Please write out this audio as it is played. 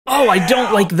Oh, I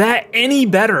don't like that any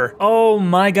better. Oh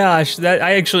my gosh, that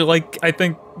I actually like, I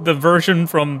think, the version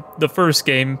from the first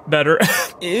game better.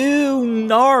 Ew,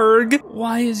 Narg.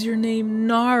 Why is your name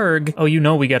Narg? Oh, you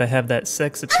know we gotta have that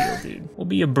sex appeal, dude. We'll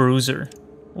be a bruiser.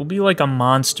 We'll be like a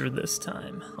monster this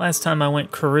time. Last time I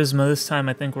went charisma. This time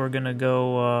I think we're gonna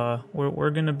go. We're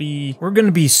gonna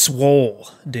be swole,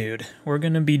 dude. We're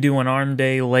gonna be doing arm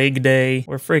day, leg day.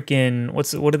 We're freaking.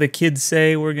 What do the kids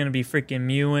say? We're gonna be freaking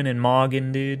mewing and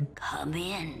mogging, dude. Come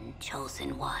in,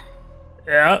 chosen one.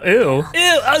 Yeah. Ew.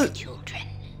 Ew. Children.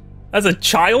 As a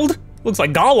child, looks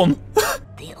like Gollum.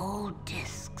 The old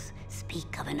discs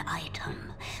speak of an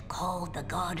item called the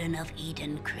Garden of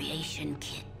Eden Creation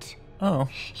Kit. Oh.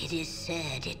 It is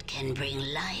said it can bring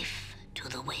life to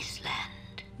the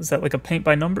wasteland. Is that like a paint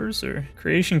by numbers, or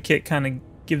creation kit kind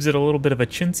of gives it a little bit of a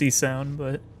chintzy sound,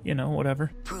 but you know,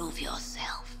 whatever. Prove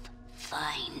yourself.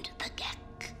 Find the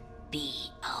Gek.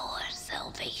 Be our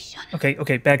salvation.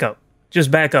 Okay, back up. Just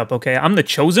back up, okay? I'm the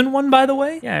chosen one, by the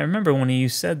way? Yeah, I remember when you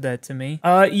said that to me.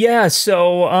 Yeah,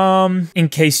 so, in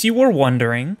case you were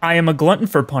wondering, I am a glutton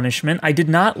for punishment. I did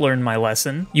not learn my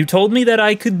lesson. You told me that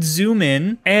I could zoom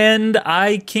in, and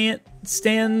I can't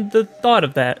stand the thought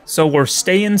of that. So we're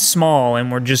staying small,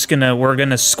 and we're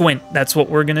gonna squint. That's what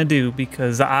we're gonna do,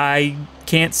 because I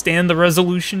can't stand the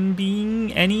resolution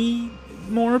being any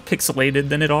more pixelated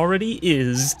than it already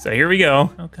is. So here we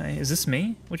go. Okay, is this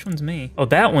me? Which one's me? Oh,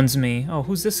 that one's me. Oh,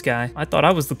 who's this guy? I thought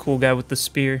I was the cool guy with the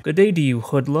spear. Good day to you,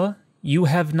 Hoodla. You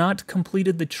have not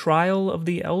completed the trial of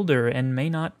the Elder and may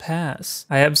not pass.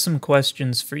 I have some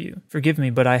questions for you. Forgive me,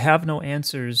 but I have no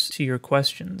answers to your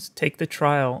questions. Take the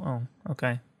trial. Oh,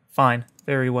 okay. Fine.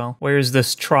 Very well. Where is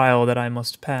this trial that I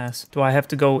must pass? Do I have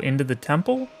to go into the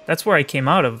temple? That's where I came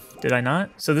out of, did I not?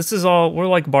 So this is all, we're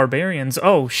like barbarians.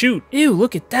 Oh, shoot. Ew,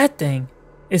 look at that thing.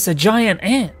 It's a giant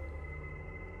ant.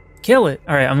 Kill it.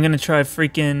 All right, I'm gonna try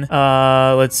freaking,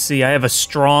 let's see. I have a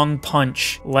strong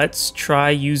punch. Let's try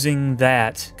using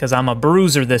that, because I'm a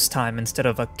bruiser this time instead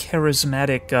of a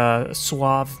charismatic,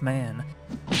 suave man.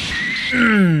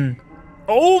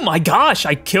 Oh my gosh,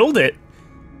 I killed it.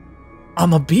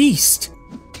 I'm a beast.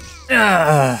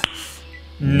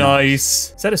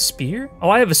 Nice. Is that a spear? Oh,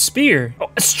 I have a spear. Oh,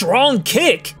 a strong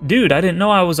kick. Dude, I didn't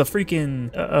know I was a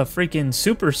freaking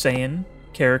Super Saiyan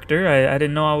character. I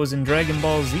didn't know I was in Dragon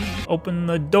Ball Z. Open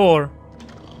the door.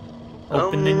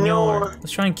 Open the door.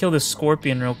 Let's try and kill this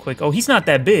scorpion real quick. Oh, he's not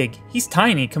that big. He's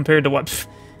tiny compared to what? Pff,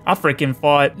 I freaking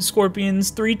fought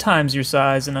scorpions 3 times your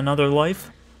size in another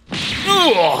life. Ugh.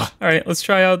 All right, let's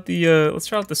try out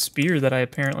the spear that I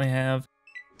apparently have.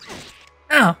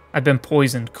 Ow! I've been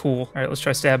poisoned. Cool. All right, let's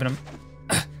try stabbing him.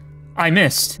 I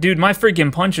missed. Dude, my freaking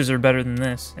punches are better than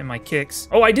this, and my kicks.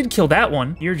 Oh, I did kill that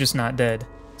one. You're just not dead.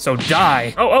 So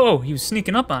die. Oh, he was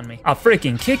sneaking up on me. I'll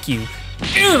freaking kick you.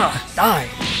 Die.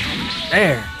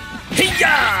 There.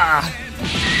 Hey-ya!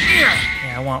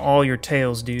 Yeah, I want all your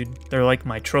tails, dude. They're like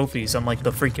my trophies. I'm like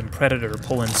the freaking predator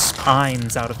pulling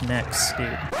spines out of necks, dude.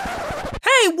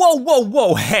 Hey,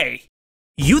 whoa, hey!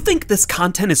 You think this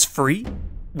content is free?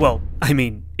 Well, I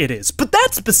mean, it is, but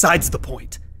that's besides the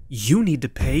point. You need to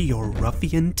pay your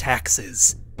ruffian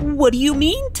taxes. What do you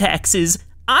mean, taxes?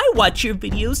 I watch your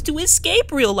videos to escape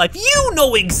real life. You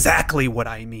know exactly what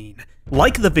I mean.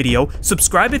 Like the video,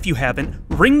 subscribe if you haven't,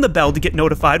 ring the bell to get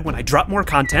notified when I drop more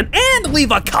content, and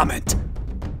leave a comment.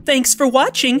 Thanks for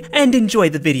watching, and enjoy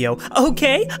the video,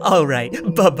 okay? Alright,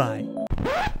 bye-bye.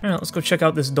 Alright, let's go check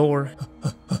out this door.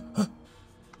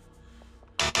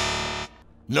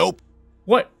 Nope.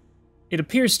 What? It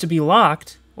appears to be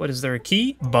locked. What, is there a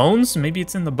key? Bones? Maybe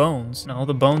it's in the bones. No,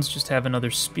 the bones just have another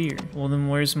spear. Well, then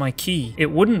where's my key? It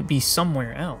wouldn't be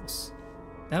somewhere else.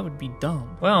 That would be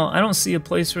dumb. Well, I don't see a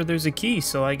place where there's a key,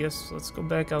 so I guess let's go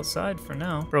back outside for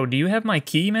now. Bro, do you have my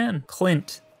key, man?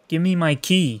 Clint, give me my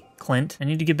key, Clint. I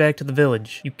need to get back to the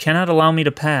village. You cannot allow me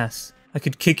to pass. I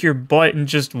could kick your butt and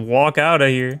just walk out of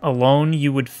here. Alone,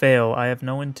 you would fail. I have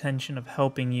no intention of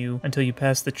helping you until you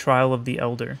pass the trial of the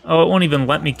Elder. Oh, it won't even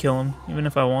let me kill him, even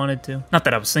if I wanted to. Not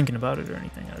that I was thinking about it or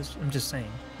anything. I'm just saying.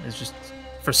 It's just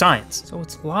for science. So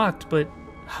it's locked, but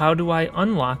how do I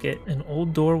unlock it? An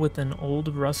old door with an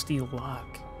old rusty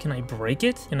lock. Can I break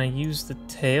it? Can I use the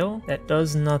tail? That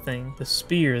does nothing. The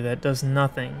spear, that does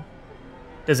nothing.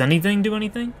 Does anything do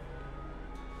anything?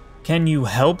 Can you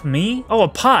help me? Oh, a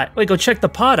pot. Wait, go check the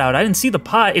pot out. I didn't see the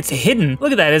pot. It's hidden.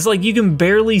 Look at that. It's like you can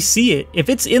barely see it. If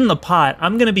it's in the pot,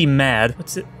 I'm gonna be mad.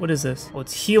 What's it? What is this? Oh,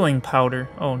 it's healing powder.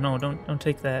 Oh no, don't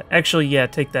take that. Actually, yeah,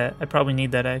 take that. I probably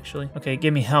need that actually. Okay,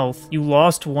 give me health. You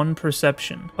lost 1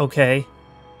 perception. Okay.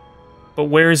 But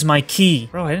where's my key?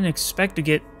 Bro, I didn't expect to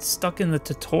get stuck in the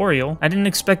tutorial. I didn't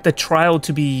expect the trial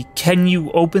to be, can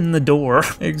you open the door?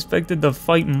 I expected to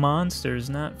fight monsters,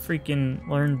 not freaking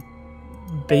learn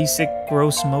basic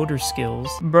gross motor skills.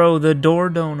 Bro, the door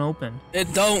don't open.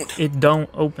 It don't. It don't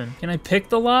open. Can I pick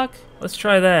the lock? Let's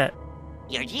try that.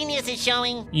 Your genius is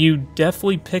showing. You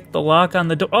definitely picked the lock on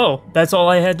the door. Oh, that's all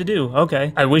I had to do.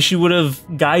 Okay. I wish you would have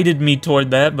guided me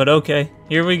toward that, but okay.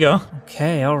 Here we go.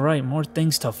 Okay, all right. More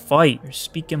things to fight. You're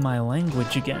speaking my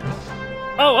language again.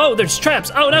 Oh, there's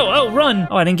traps. Oh, no. Oh, run.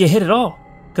 Oh, I didn't get hit at all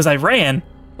because I ran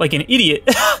like an idiot.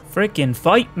 Frickin'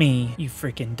 fight me, you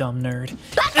frickin' dumb nerd.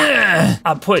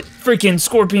 I put frickin'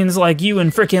 scorpions like you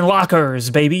in frickin' lockers,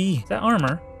 baby. Is that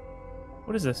armor?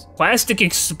 What is this? Plastic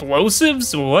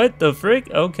explosives? What the frick?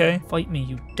 Okay. Fight me,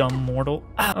 you dumb mortal.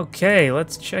 Okay,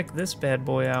 let's check this bad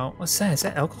boy out. What's that? Is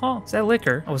that alcohol? Is that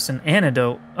liquor? Oh, it's an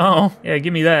antidote. Oh, yeah,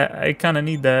 give me that. I kind of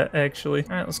need that, actually. All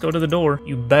right, let's go to the door.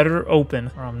 You better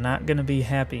open, or I'm not gonna be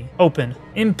happy. Open.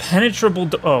 Impenetrable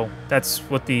oh, that's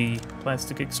what the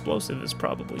plastic explosive is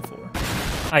probably for.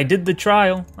 I did the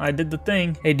trial. I did the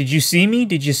thing. Hey, did you see me?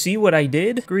 Did you see what I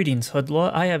did? Greetings,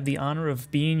 Hoodla. I have the honor of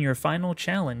being your final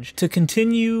challenge. To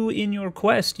continue in your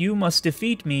quest, you must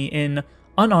defeat me in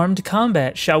unarmed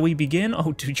combat. Shall we begin?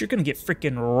 Oh, dude, you're gonna get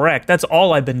freaking wrecked. That's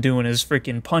all I've been doing is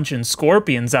freaking punching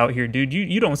scorpions out here, dude.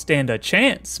 You don't stand a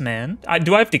chance, man.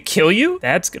 Do I have to kill you?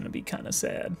 That's gonna be kind of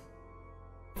sad.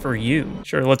 For you.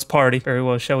 Sure, let's party. Very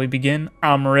well, shall we begin?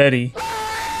 I'm ready.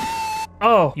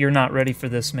 Oh, you're not ready for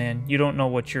this, man. You don't know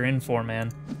what you're in for,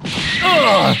 man.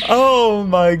 Ugh! Oh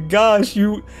my gosh,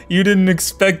 you didn't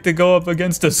expect to go up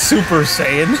against a Super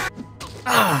Saiyan.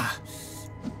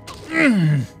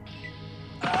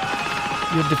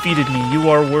 You have defeated me. You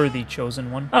are worthy, chosen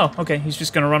one. Oh, okay, he's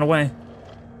just gonna run away.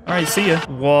 All right, see ya.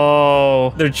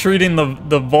 Whoa, they're treating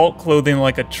the vault clothing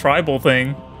like a tribal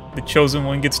thing. The chosen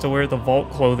one gets to wear the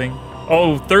vault clothing.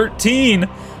 Oh, 13!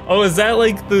 Oh, is that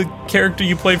like the character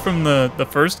you play from the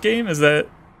first game? Is that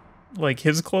like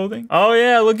his clothing? Oh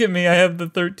yeah, look at me. I have the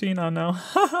 13 on now.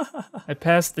 I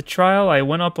passed the trial. I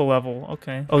went up a level.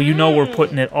 Okay. Oh, you know we're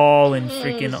putting it all in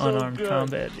freaking unarmed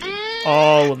combat, dude.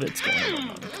 All of it's going in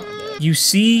unarmed combat. You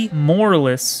see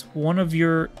Morlus, one of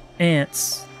your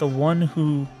aunts, the one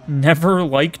who never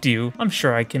liked you. I'm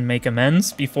sure I can make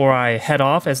amends before I head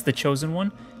off as the chosen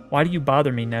one. Why do you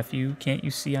bother me, nephew? Can't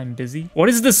you see I'm busy? What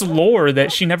is this lore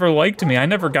that she never liked me? I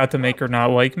never got to make her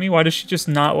not like me. Why does she just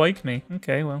not like me?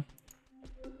 Okay, well.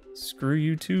 Screw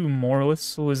you too,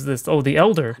 Morlus. Who is this? Oh, the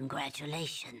Elder.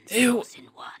 Congratulations, Ew. chosen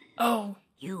one. Oh.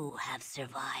 You have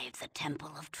survived the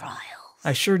Temple of Trials.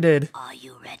 I sure did. Are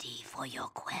you ready for your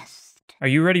quest? Are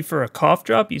you ready for a cough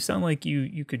drop? You sound like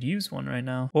you could use one right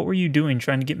now. What were you doing,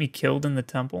 trying to get me killed in the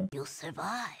temple? You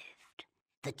survived.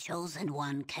 The chosen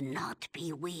one cannot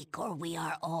be weak, or we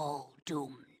are all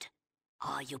doomed.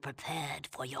 Are you prepared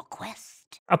for your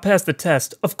quest? I'll pass the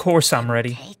test. Of course I'm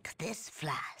ready. Take this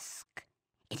flask.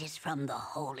 It is from the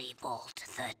Holy Vault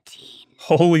 13.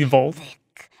 Holy Vault?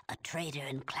 Vic, a trader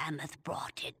in Klamath,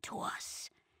 brought it to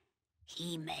us.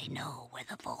 He may know where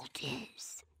the vault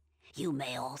is. You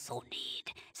may also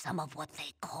need some of what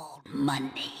they call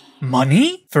money.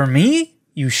 Money? For me?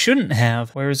 You shouldn't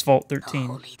have. Where's Vault 13? The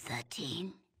Holy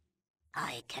 13?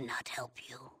 I cannot help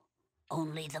you.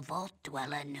 Only the Vault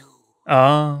Dweller knew.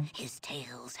 His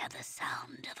tales have the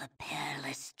sound of a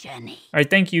perilous journey. Alright,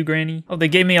 thank you, Granny. Oh, they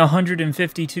gave me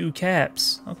 152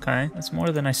 caps. Okay, that's more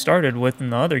than I started with in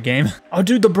the other game. Oh,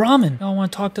 dude, the Brahmin. Oh, I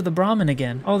want to talk to the Brahmin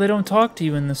again. Oh, they don't talk to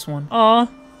you in this one. Aw,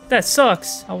 that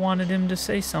sucks. I wanted him to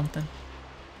say something,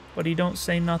 but he don't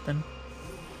say nothing.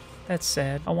 That's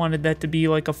sad. I wanted that to be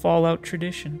like a Fallout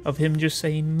tradition of him just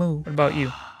saying moo. What about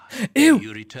you? Ew!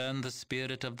 You return the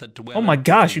spirit of the dweller. Oh my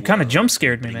gosh, you kind of jump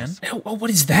scared me, man. Ew, oh, what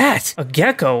is that? A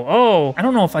gecko. Oh, I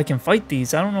don't know if I can fight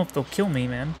these. I don't know if they'll kill me,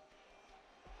 man.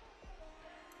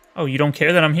 Oh, you don't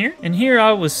care that I'm here? And here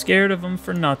I was scared of them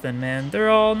for nothing, man. They're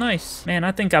all nice. Man,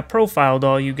 I think I profiled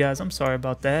all you guys. I'm sorry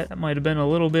about that. That might have been a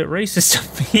little bit racist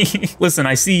of me. Listen,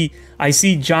 I see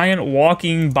giant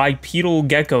walking bipedal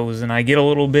geckos, and I get a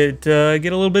little bit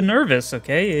nervous.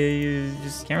 Okay, you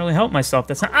just can't really help myself.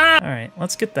 That's not. Ah! All right,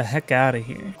 let's get the heck out of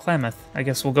here. Klamath. I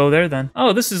guess we'll go there then.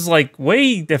 Oh, this is like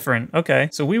way different. Okay,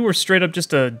 so we were straight up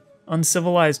just a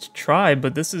uncivilized tribe,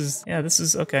 but this is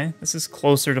okay. This is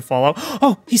closer to Fallout.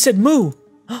 Oh, he said moo.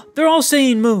 They're all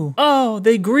saying moo. Oh,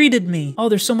 they greeted me. Oh,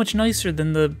 they're so much nicer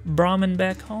than the Brahmin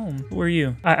back home. Who are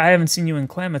you? I haven't seen you in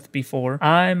Klamath before.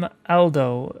 I'm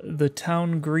Aldo, the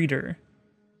town greeter.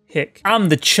 Hick. I'm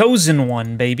the chosen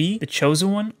one, baby. The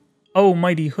chosen one? Oh,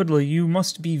 mighty Hoodla, you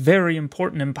must be very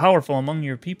important and powerful among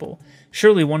your people.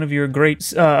 Surely one of your great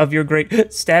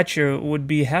stature would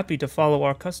be happy to follow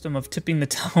our custom of tipping the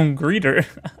town greeter.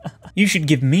 You should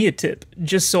give me a tip,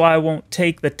 just so I won't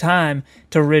take the time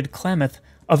to rid Klamath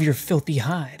of your filthy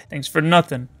hide. Thanks for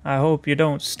nothing. I hope you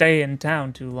don't stay in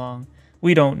town too long.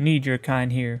 We don't need your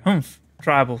kind here. Humph.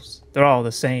 Tribals, they're all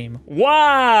the same.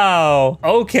 Wow!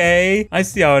 Okay, I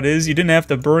see how it is. You didn't have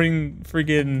to bring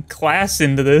friggin' class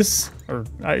into this. Or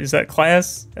is that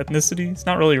class? Ethnicity? It's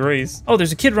not really race. Oh,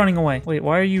 there's a kid running away. Wait,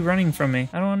 why are you running from me?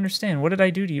 I don't understand. What did I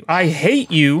do to you? I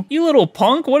hate you! You little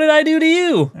punk! What did I do to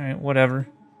you? Alright, whatever.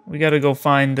 We gotta go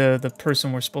find the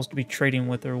person we're supposed to be trading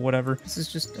with or whatever. This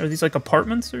is just, are these like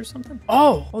apartments or something?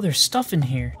 Oh, there's stuff in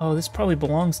here. Oh, this probably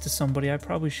belongs to somebody. I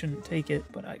probably shouldn't take it,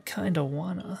 but I kinda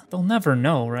wanna. They'll never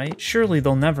know, right? Surely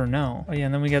they'll never know. Oh yeah,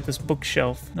 and then we got this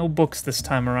bookshelf. No books this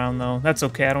time around though. That's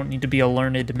okay, I don't need to be a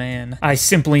learned man. I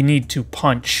simply need to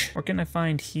punch. Where can I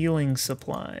find healing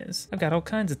supplies? I've got all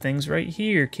kinds of things right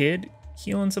here, kid.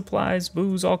 Healing supplies,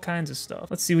 booze, all kinds of stuff.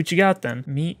 Let's see what you got then.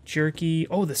 Meat, jerky.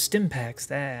 Oh, the stim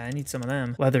packs. I need some of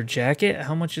them. Leather jacket.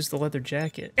 How much is the leather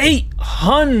jacket?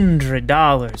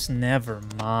 $800. Never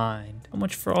mind. How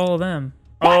much for all of them?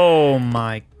 Oh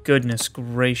my goodness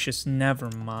gracious. Never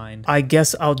mind. I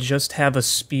guess I'll just have a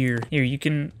spear. Here, you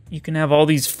can have all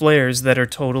these flares that are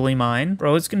totally mine.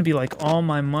 Bro, it's gonna be like all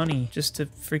my money just to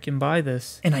freaking buy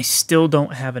this. And I still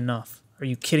don't have enough. Are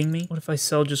you kidding me? What if I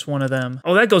sell just one of them?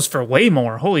 Oh, that goes for way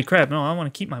more. Holy crap. No, I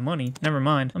want to keep my money. Never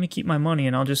mind. Let me keep my money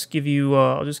and I'll just give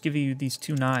you these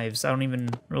 2 knives. I don't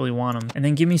even really want them. And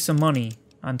then give me some money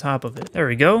on top of it. There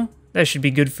we go. That should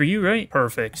be good for you, right?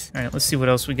 Perfect. All right, let's see what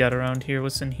else we got around here.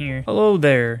 What's in here? Hello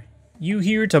there. You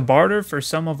here to barter for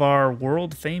some of our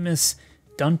world famous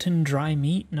Dunton dry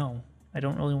meat? No, I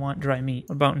don't really want dry meat.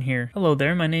 What about in here? Hello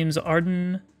there. My name's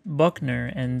Arden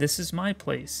Buckner, and this is my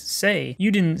place. Say,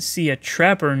 you didn't see a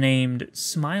trapper named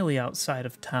Smiley outside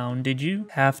of town, did you?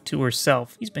 Half to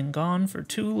herself. He's been gone for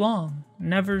too long.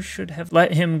 Never should have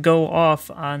let him go off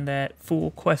on that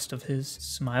fool quest of his.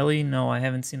 Smiley? No, I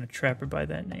haven't seen a trapper by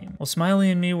that name. Well,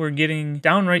 Smiley and me were getting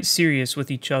downright serious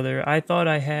with each other. I thought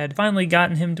I had finally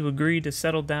gotten him to agree to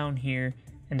settle down here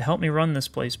and help me run this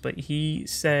place, but he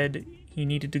said he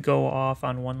needed to go off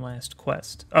on one last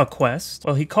quest. A quest?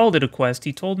 Well, he called it a quest.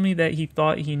 He told me that he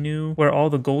thought he knew where all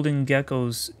the golden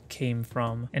geckos came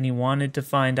from, and he wanted to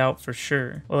find out for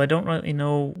sure. Well, I don't really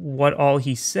know what all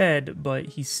he said, but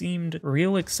he seemed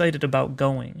real excited about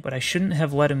going, but I shouldn't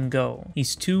have let him go.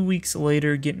 He's 2 weeks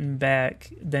later getting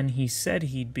back than he said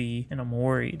he'd be, and I'm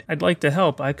worried. I'd like to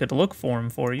help. I could look for him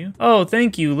for you. Oh,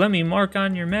 thank you. Let me mark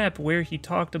on your map where he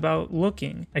talked about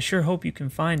looking. I sure hope you can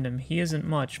find him. He isn't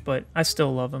much, but I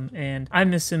still love him, and I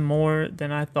miss him more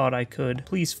than I thought I could.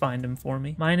 Please find him for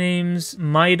me. My name's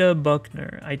Maida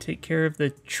Buckner. I take care of the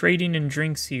trading and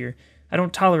drinks here. I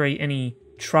don't tolerate any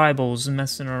tribals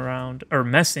messing around or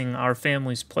messing our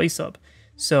family's place up.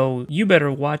 So you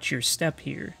better watch your step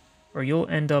here, or you'll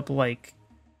end up like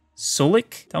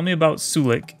Sulik. Tell me about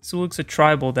Sulik. Sulik's a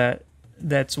tribal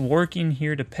that's working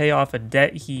here to pay off a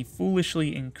debt he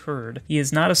foolishly incurred. He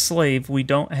is not a slave. We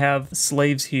don't have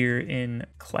slaves here in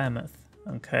Klamath.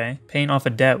 Okay. Paying off a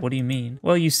debt, what do you mean?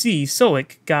 Well, you see,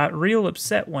 Sulik got real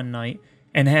upset one night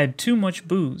and had too much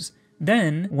booze.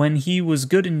 Then, when he was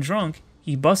good and drunk,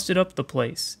 he busted up the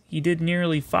place. He did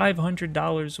nearly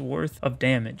 $500 worth of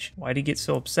damage. Why'd he get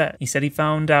so upset? He said he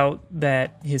found out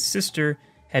that his sister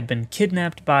had been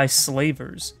kidnapped by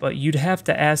slavers, but you'd have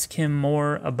to ask him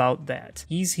more about that.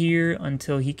 He's here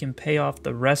until he can pay off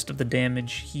the rest of the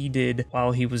damage he did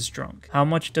while he was drunk. How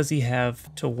much does he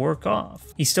have to work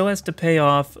off? He still has to pay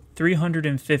off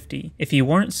 $350. If he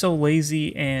weren't so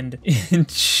lazy and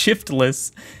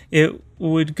shiftless, it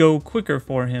would go quicker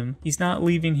for him. He's not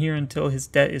leaving here until his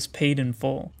debt is paid in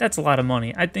full. That's a lot of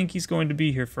money. I think he's going to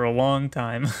be here for a long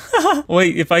time.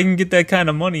 Wait, if I can get that kind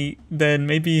of money, then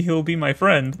maybe he'll be my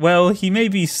friend. Well, he may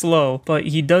be slow, but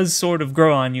he does sort of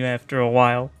grow on you after a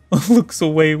while. Looks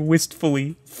away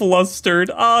wistfully, flustered.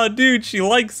 Ah, dude, she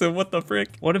likes him. What the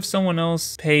frick? What if someone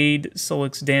else paid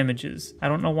Sulik's damages? I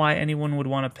don't know why anyone would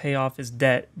want to pay off his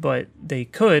debt, but they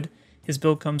could. His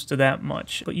bill comes to that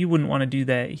much, but you wouldn't want to do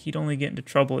that. He'd only get into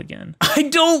trouble again. I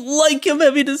don't like him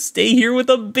having to stay here with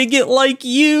a bigot like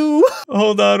you.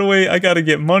 Hold on, wait. I gotta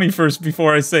get money first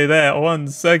before I say that. 1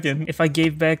 second. If I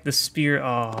gave back the spear,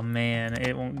 oh man,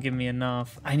 it won't give me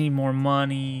enough. I need more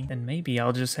money. Then maybe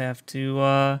I'll just have to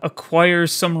acquire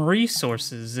some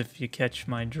resources, if you catch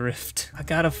my drift. I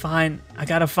gotta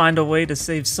find a way to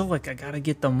save Sulik. I gotta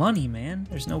get the money, man.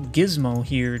 There's no gizmo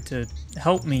here to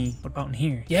help me. What about in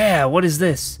here? Yeah, what is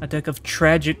this? A deck of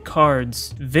tragic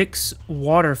cards. Vic's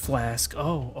water flask.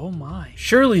 Oh my.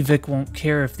 Surely Vic won't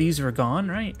care if these are gone,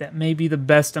 right? That may be the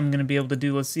best I'm gonna be able to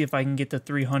do. Let's see if I can get to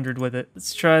 300 with it.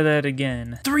 Let's try that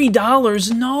again.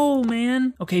 $3? No,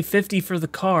 man. Okay, 50 for the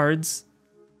cards.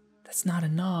 That's not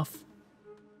enough.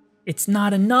 It's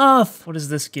not enough. What does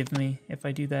this give me if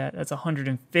I do that? That's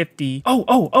 150.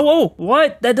 Oh,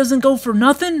 what? That doesn't go for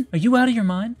nothing? Are you out of your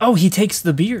mind? Oh, he takes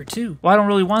the beer too. Well, I don't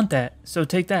really want that, so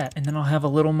take that. And then I'll have a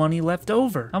little money left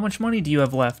over. How much money do you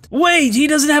have left? Wait, he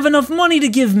doesn't have enough money to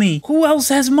give me. Who else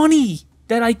has money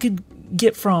that I could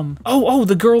get from? Oh,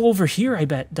 the girl over here I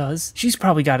bet does. She's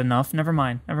probably got enough. Never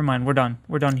mind. We're done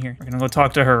here. We're gonna go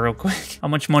talk to her real quick. How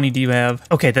much money do you have?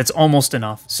 Okay, that's almost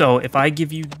enough. So if I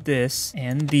give you this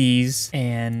and these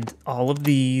and all of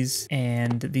these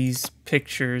and these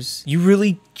pictures, you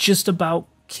really just about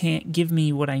can't give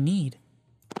me what I need.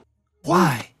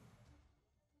 Why?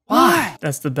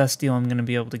 That's the best deal I'm gonna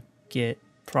be able to get,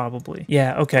 probably.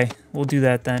 Yeah, okay, we'll do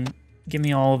that then. Give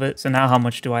me all of it. So now how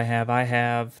much do I have? I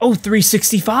have, oh,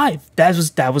 365.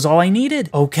 That was all I needed.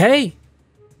 Okay.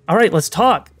 All right, let's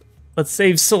talk. Let's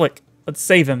save Sulik. Let's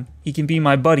save him. He can be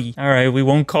my buddy. All right, we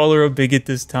won't call her a bigot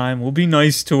this time. We'll be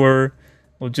nice to her.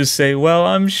 We'll just say, well,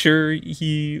 I'm sure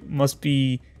he must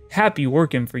be happy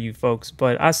working for you folks,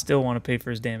 but I still want to pay for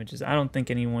his damages. I don't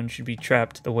think anyone should be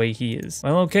trapped the way he is.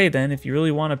 Well, okay then, if you really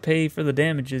want to pay for the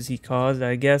damages he caused,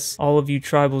 I guess all of you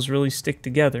tribals really stick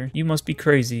together. You must be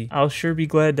crazy. I'll sure be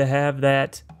glad to have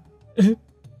that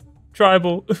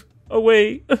tribal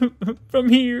away from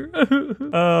here.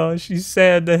 Oh, she's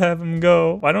sad to have him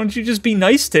go. Why don't you just be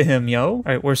nice to him, yo? All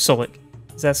right, where's Sulik?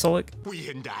 Is that Sulik? We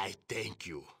and I thank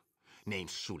you. Named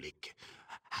Sulik.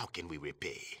 How can we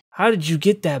repay? How did you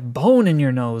get that bone in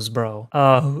your nose, bro?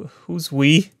 Who's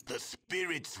we? The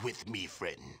spirits with me,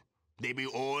 friend. They be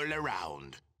all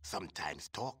around. Sometimes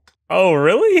talk. Oh,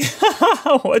 really?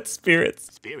 What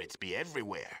spirits? Spirits be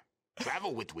everywhere.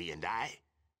 Travel with we and I.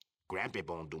 Grampy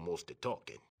Bone do most of the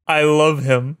talking. I love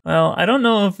him. Well, I don't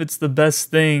know if it's the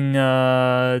best thing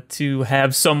to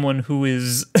have someone who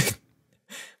is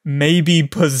maybe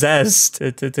possessed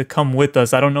to come with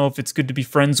us. I don't know if it's good to be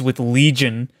friends with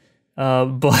Legion.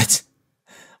 But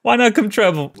why not come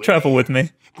travel with me?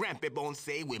 Grampy Bone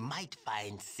say we might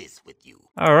find sis with you.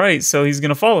 All right, so he's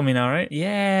gonna follow me now, right?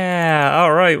 Yeah,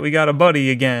 all right, we got a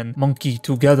buddy again. Monkey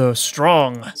together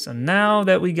strong. So now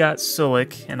that we got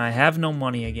Sulik and I have no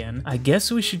money again, I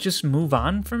guess we should just move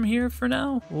on from here for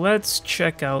now. Let's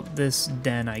check out this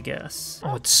den, I guess.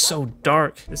 Oh, it's so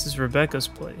dark. This is Rebecca's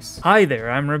place. Hi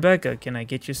there, I'm Rebecca. Can I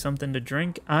get you something to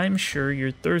drink? I'm sure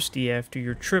you're thirsty after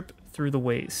your trip through the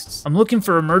wastes. I'm looking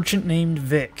for a merchant named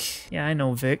Vic. Yeah, I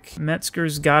know Vic.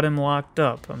 Metzger's got him locked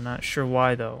up. I'm not sure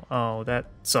why though. Oh, that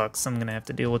sucks. I'm gonna have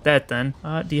to deal with that then.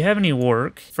 Do you have any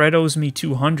work? Fred owes me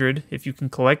 200. If you can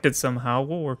collect it somehow,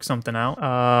 we'll work something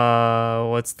out.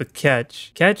 What's the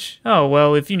catch? Catch? Oh,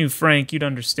 well, if you knew Frank, you'd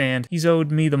understand. He's owed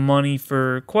me the money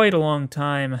for quite a long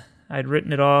time. I'd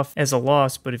written it off as a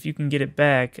loss, but if you can get it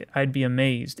back, I'd be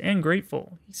amazed and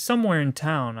grateful. He's somewhere in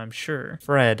town, I'm sure.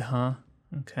 Fred, huh?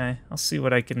 Okay, I'll see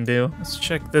what I can do. Let's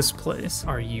check this place.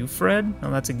 Are you Fred?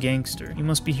 No, that's a gangster. You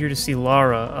must be here to see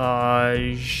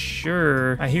Lara.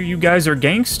 Sure. I hear you guys are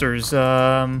gangsters.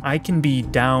 I can be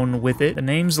down with it. The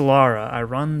name's Lara. I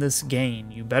run this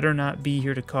gang. You better not be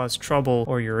here to cause trouble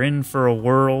or you're in for a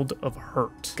world of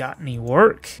hurt. Got any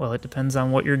work? Well, it depends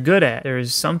on what you're good at.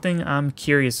 There's something I'm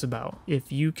curious about.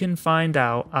 If you can find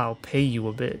out, I'll pay you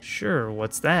a bit. Sure,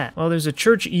 what's that? Well, there's a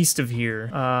church east of here.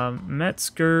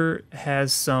 Metzger has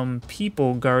some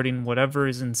people guarding whatever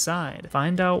is inside.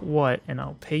 Find out what, and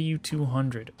I'll pay you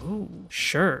 200. Ooh,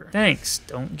 sure. Thanks.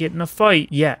 Don't get in a fight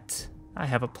yet. I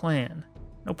have a plan.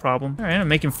 No problem. All right, I'm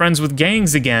making friends with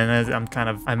gangs again. I'm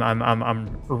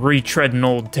retreading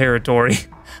old territory.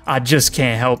 I just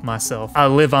can't help myself. I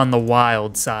live on the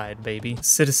wild side, baby.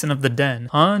 Citizen of the den.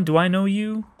 Huh? Do I know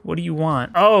you? What do you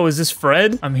want? Oh, is this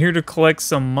Fred? I'm here to collect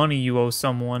some money you owe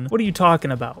someone. What are you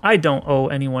talking about? I don't owe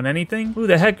anyone anything. Who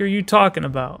the heck are you talking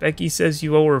about? Becky says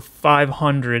you owe her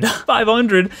 500.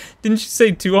 500? Didn't she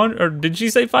say 200? Or did she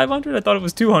say 500? I thought it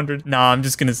was 200. Nah, I'm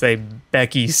just gonna say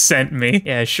Becky sent me.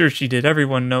 Yeah, sure she did.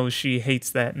 Everyone knows she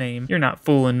hates that name. You're not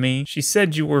fooling me. She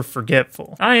said you were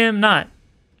forgetful. I am not.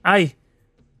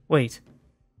 Wait.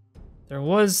 There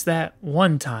was that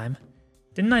one time.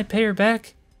 Didn't I pay her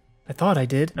back? I thought I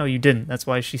did. No, you didn't. That's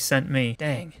why she sent me.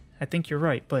 Dang, I think you're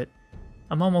right, but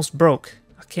I'm almost broke.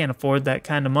 I can't afford that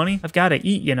kind of money. I've got to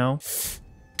eat, you know.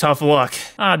 Tough luck.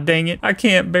 Ah, dang it. I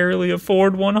can't barely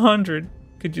afford 100.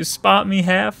 Could you spot me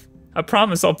half? I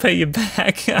promise I'll pay you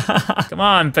back. Come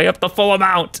on, pay up the full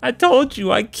amount. I told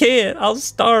you I can't. I'll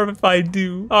starve if I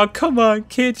do. Oh, come on,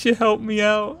 can't you help me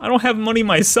out? I don't have money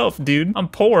myself, dude. I'm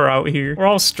poor out here. We're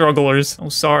all strugglers. Oh,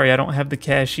 sorry, I don't have the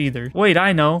cash either. Wait,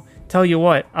 I know. Tell you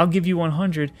what, I'll give you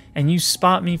 100 and you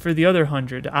spot me for the other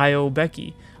 100 I owe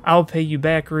Becky. I'll pay you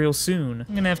back real soon.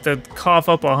 I'm gonna have to cough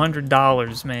up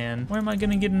 $100, man. Where am I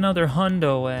gonna get another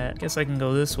hundo at? Guess I can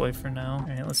go this way for now.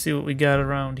 All right, let's see what we got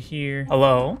around here.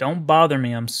 Hello? Don't bother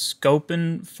me. I'm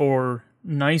scoping for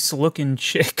nice looking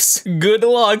chicks. Good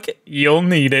luck. You'll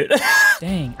need it.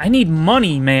 Dang, I need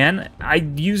money, man. I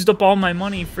used up all my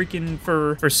money freaking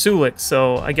for Sulik,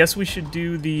 so I guess we should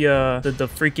do the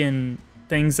freaking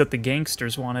things that the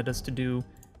gangsters wanted us to do.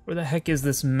 Where the heck is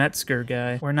this Metzger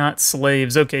guy? We're not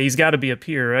slaves. Okay, he's got to be up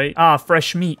here, right? Ah,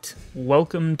 fresh meat.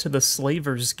 Welcome to the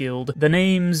Slavers Guild. The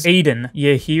name's Aiden.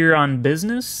 You here on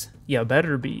business? Yeah,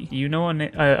 better be. You know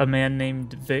a man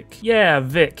named Vic? Yeah,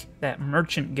 Vic. That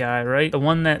merchant guy, right? The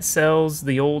one that sells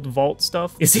the old vault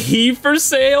stuff? Is he for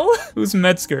sale? Who's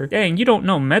Metzger? Dang, you don't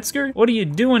know Metzger? What are you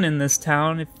doing in this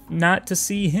town if not to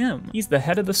see him? He's the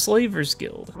head of the Slavers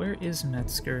Guild. Where is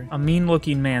Metzger? A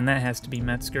mean-looking man. That has to be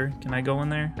Metzger. Can I go in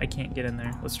there? I can't get in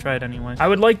there. Let's try it anyway. I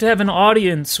would like to have an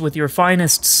audience with your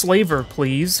finest slaver,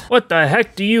 please. What the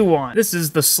heck do you want? This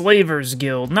is the Slavers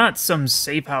Guild, not some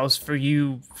safe house for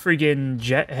you friggin'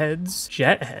 jetheads.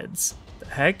 Jetheads? The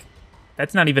heck?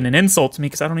 That's not even an insult to me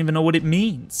because I don't even know what it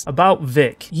means. About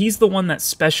Vic, he's the one that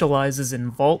specializes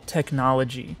in vault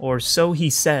technology, or so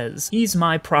he says. He's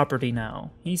my property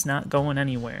now. He's not going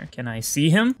anywhere. Can I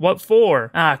see him? What for?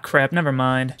 Ah, crap, never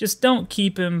mind. Just don't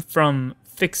keep him from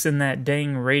fixing that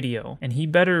dang radio, and he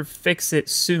better fix it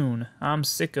soon. I'm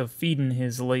sick of feeding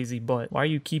his lazy butt. Why are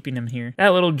you keeping him here?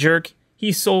 That little jerk,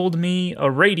 he sold me a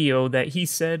radio that he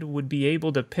said would be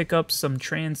able to pick up some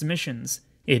transmissions.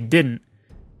 It didn't.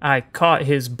 I caught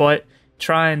his butt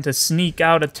trying to sneak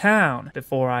out of town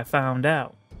before I found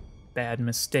out. Bad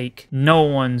mistake. No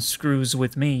one screws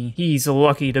with me. He's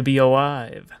lucky to be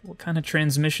alive. What kind of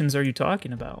transmissions are you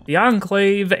talking about? The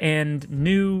Enclave and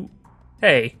new...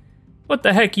 Hey, what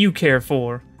the heck you care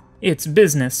for? It's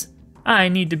business. I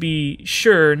need to be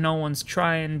sure no one's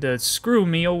trying to screw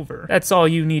me over. That's all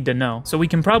you need to know. So we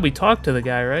can probably talk to the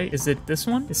guy, right? Is it this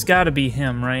one? It's gotta be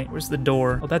him, right? Where's the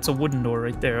door? Oh, that's a wooden door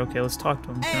right there. Okay, let's talk to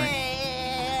him. Hey,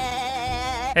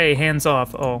 hands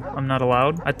off. Oh, I'm not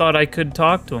allowed? I thought I could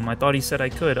talk to him. I thought he said I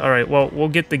could. All right, well, we'll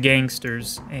get the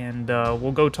gangsters, and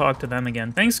we'll go talk to them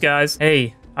again. Thanks, guys.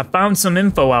 Hey, I found some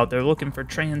info out there looking for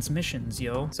transmissions,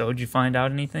 yo. So, did you find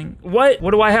out anything? What?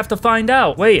 What do I have to find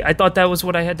out? Wait, I thought that was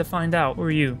what I had to find out. Who are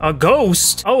you? A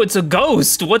ghost? Oh, it's a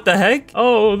ghost. What the heck?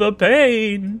 Oh, the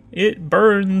pain. It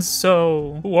burns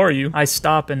so. Who are you? I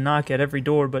stop and knock at every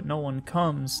door, but no one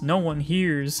comes. No one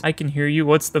hears. I can hear you.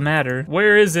 What's the matter?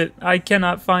 Where is it? I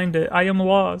cannot find it. I am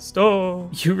lost. Oh.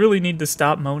 You really need to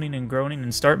stop moaning and groaning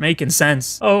and start making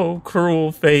sense. Oh,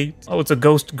 cruel fate. Oh, it's a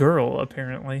ghost girl,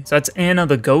 apparently. So that's Anna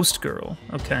the ghost girl.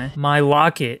 Okay. My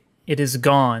locket. It is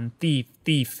gone. Thief.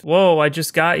 Thief. Whoa, I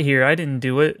just got here. I didn't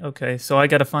do it. Okay, so I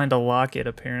gotta find a locket,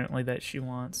 apparently, that she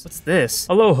wants. What's this?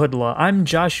 Hello, Hoodla. I'm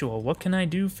Joshua. What can I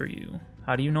do for you?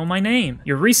 How do you know my name?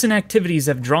 Your recent activities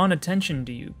have drawn attention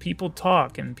to you. People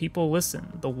talk and people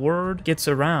listen. The word gets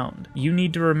around. You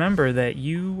need to remember that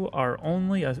you are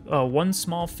only a one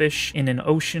small fish in an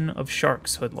ocean of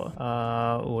sharks,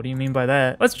 Hoodla. What do you mean by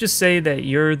that? Let's just say that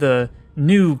you're the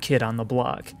new kid on the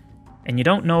block, and you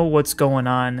don't know what's going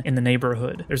on in the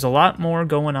neighborhood. There's a lot more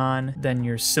going on than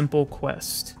your simple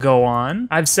quest. Go on.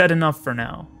 I've said enough for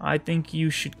now. I think you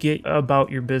should get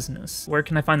about your business. Where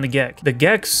can I find the Gek? The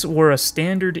Geks were a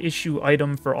standard issue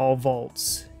item for all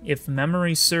vaults. If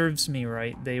memory serves me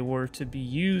right, they were to be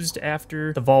used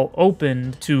after the vault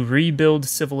opened to rebuild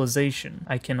civilization.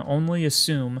 I can only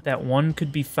assume that one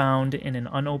could be found in an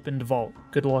unopened vault.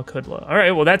 Good luck, Hoodla. All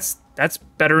right, well, that's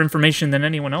better information than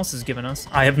anyone else has given us.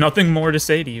 I have nothing more to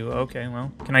say to you. Okay,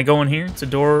 well, can I go in here? It's a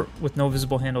door with no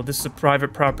visible handle. This is a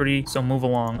private property, so move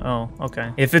along. Oh,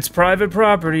 okay. If it's private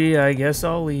property, I guess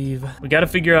I'll leave. We gotta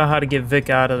figure out how to get Vic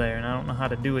out of there, and I don't know how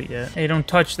to do it yet. Hey, don't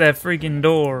touch that freaking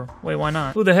door. Wait, why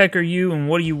not? Who the heck are you, and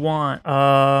what do you want?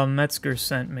 Metzger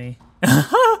sent me.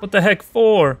 What the heck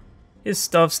for? His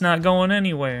stuff's not going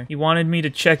anywhere. He wanted me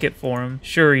to check it for him.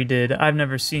 Sure he did. I've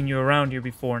never seen you around here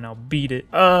before, now beat it.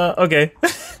 Okay.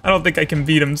 I don't think I can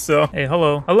beat him, so. Hey,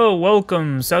 hello. Hello,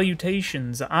 welcome,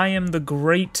 salutations. I am the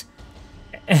great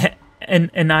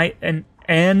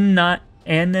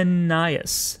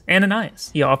Ananias.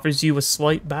 He offers you a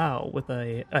slight bow with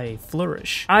a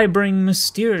flourish. I bring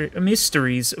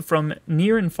mysteries from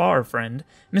near and far, friend.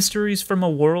 Mysteries from a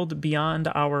world beyond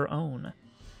our own.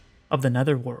 of the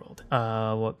netherworld.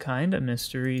 What kind of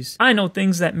mysteries? I know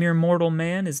things that mere mortal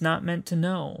man is not meant to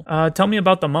know. Tell me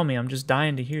about the mummy. I'm just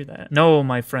dying to hear that. No,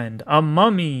 my friend. A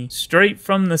mummy. Straight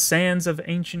from the sands of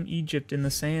ancient Egypt in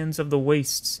the sands of the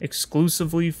wastes.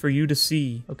 Exclusively for you to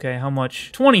see. Okay, how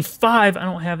much? 25? I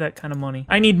don't have that kind of money.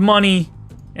 I need money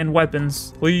and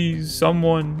weapons. Please,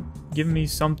 someone. Give me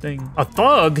something. A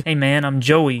thug? Hey man, I'm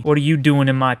Joey. What are you doing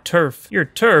in my turf? Your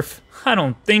turf? I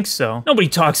don't think so. Nobody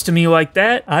talks to me like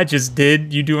that. I just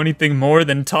did. You do anything more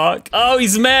than talk? Oh,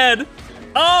 he's mad.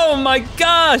 Oh my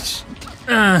gosh.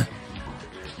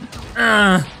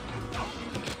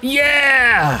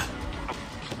 Yeah.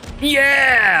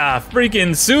 Yeah.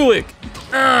 Freaking Sulik.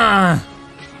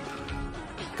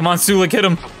 Come on, Sulik, hit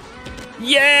him.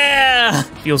 Yeah.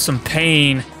 Feel some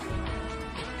pain.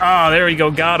 Oh, there we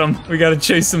go, got him. We gotta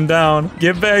chase him down.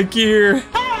 Get back here.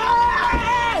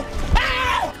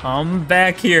 Come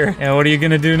back here. Yeah, what are you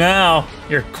gonna do now?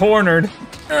 You're cornered.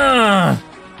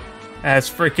 That's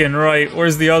freaking right.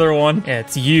 Where's the other one? Yeah,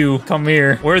 it's you. Come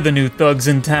here. We're the new thugs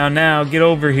in town now. Get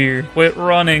over here. Quit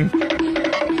running.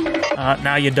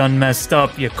 Now you done messed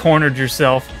up. You cornered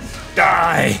yourself.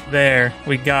 Die! There,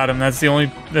 we got him. That's the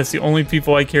only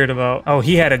people I cared about. Oh,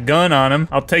 he had a gun on him.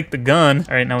 I'll take the gun.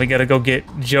 All right, now we gotta go get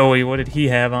Joey. What did he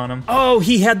have on him? Oh,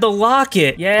 he had the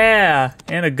locket. Yeah,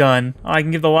 and a gun. Oh, I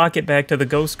can give the locket back to the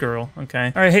ghost girl.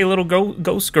 Okay. All right, hey, little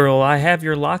ghost girl, I have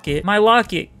your locket. My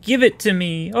locket, give it to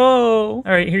me. Oh. All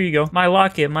right, here you go. My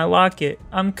locket, my locket.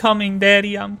 I'm coming,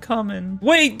 Daddy, I'm coming.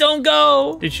 Wait, don't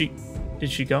go. Did she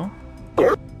go?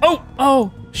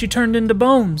 Oh, she turned into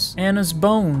bones. Anna's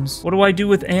bones. What do I do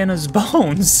with Anna's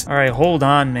bones? All right, hold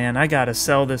on, man. I gotta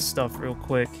sell this stuff real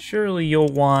quick. Surely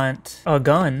you'll want a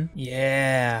gun.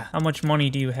 Yeah. How much money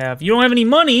do you have? You don't have any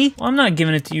money? Well, I'm not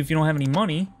giving it to you if you don't have any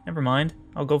money. Never mind.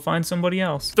 I'll go find somebody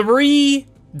else.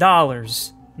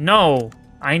 $3. No.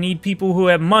 I need people who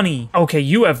have money. Okay,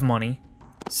 you have money.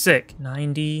 Sick.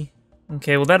 90.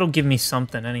 Okay, well, that'll give me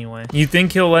something anyway. You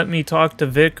think he'll let me talk to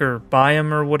Vic or buy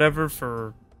him or whatever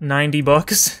for 90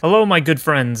 bucks? Hello, my good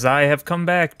friends. I have come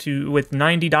back with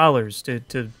 $90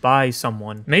 to buy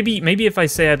someone. Maybe if I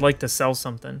say I'd like to sell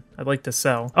something. I'd like to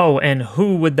sell. Oh, and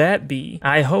who would that be?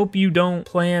 I hope you don't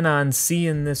plan on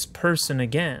seeing this person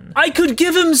again. I could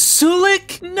give him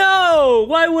Sulik? No!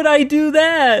 Why would I do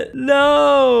that?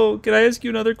 No! Can I ask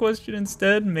you another question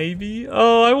instead? Maybe?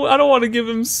 Oh, I don't want to give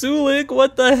him Sulik.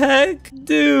 What the heck?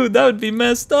 Dude, that would be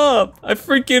messed up. I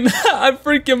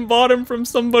freaking bought him from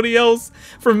somebody else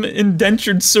from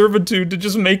indentured servitude to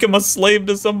just make him a slave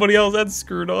to somebody else. That's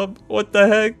screwed up. What the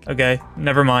heck? Okay,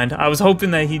 never mind. I was hoping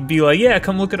that he'd be like, yeah,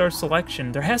 come look at our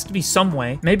selection. There has to be some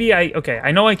way. Maybe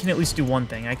I know I can at least do one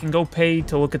thing. I can go pay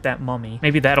to look at that mummy.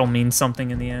 Maybe that'll mean something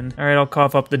in the end. All right, I'll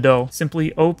cough up the dough.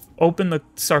 Simply open the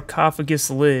sarcophagus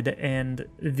lid and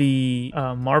the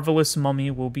marvelous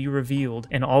mummy will be revealed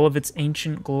in all of its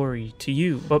ancient glory to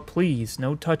you. But please,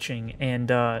 no touching and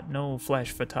no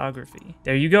flash photography.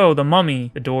 There you go, the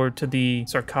mummy. The door to the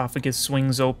sarcophagus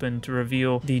swings open to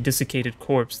reveal the desiccated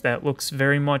corpse that looks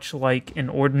very much like an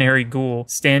ordinary ghoul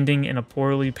standing in a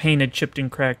poorly painted, chipped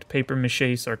and cracked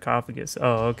papier-mâché sarcophagus.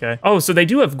 Oh, okay. Oh, so they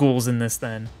do have ghouls in this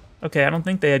then. Okay, I don't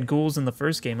think they had ghouls in the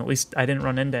first game. At least I didn't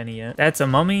run into any yet. That's a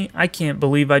mummy? I can't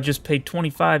believe I just paid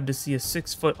 25 to see a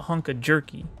 6-foot hunk of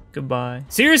jerky. Goodbye.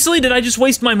 Seriously? Did I just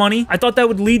waste my money? I thought that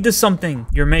would lead to something.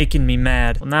 You're making me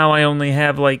mad. Well, now I only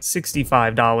have like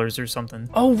 $65 or something.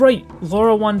 Oh, right.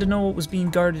 Laura wanted to know what was being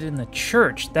guarded in the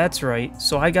church. That's right.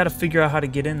 So I gotta figure out how to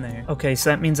get in there. Okay, so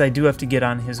that means I do have to get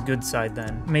on his good side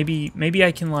then. Maybe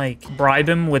I can like bribe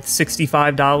him with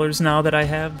 $65 now that I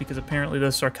have, because apparently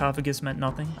the sarcophagus meant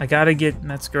nothing. I gotta get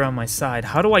Metzger on my side.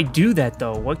 How do I do that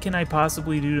though? What can I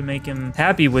possibly do to make him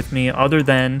happy with me other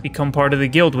than become part of the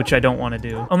guild, which I don't want to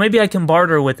do? Oh, maybe I can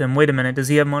barter with him. Wait a minute, does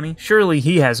he have money? Surely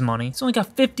he has money. He's only got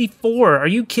 54. Are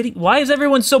you kidding? Why is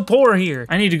everyone so poor here?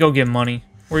 I need to go get money.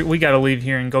 We gotta leave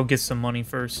here and go get some money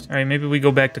first. All right, maybe we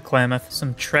go back to Klamath.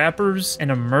 Some trappers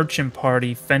and a merchant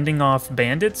party fending off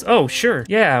bandits? Oh, sure.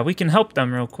 Yeah, we can help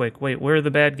them real quick. Wait, where are the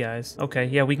bad guys? Okay,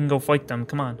 yeah, we can go fight them.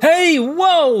 Come on. Hey,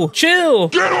 whoa! Chill!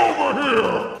 Get over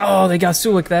here! Oh, they got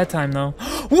Sulik that time, though.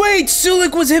 Wait,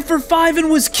 Sulik was hit for 5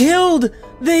 and was killed!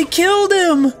 They killed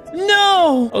him!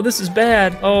 No! Oh, this is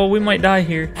bad. Oh, we might die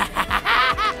here.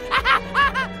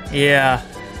 Yeah,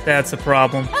 that's a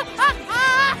problem.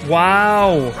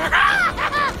 Wow.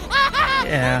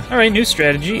 Yeah. All right, new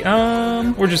strategy.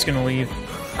 We're just gonna leave.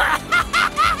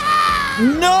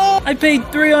 No! I paid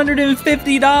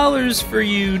 $350 for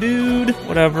you, dude.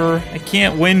 Whatever. I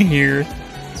can't win here,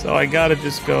 so I gotta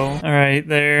just go. All right,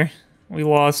 there. We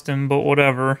lost him, but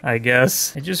whatever, I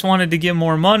guess. I just wanted to get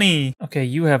more money. Okay,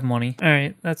 you have money. All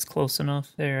right, that's close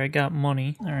enough. There, I got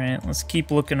money. All right, let's keep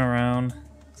looking around.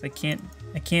 I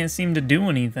can't seem to do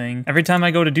anything. Every time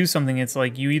I go to do something, it's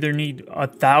like you either need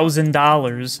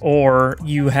 $1,000 or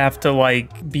you have to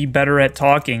like be better at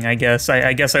talking, I guess.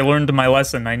 I guess I learned my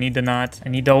lesson. I need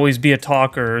to always be a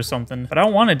talker or something. But I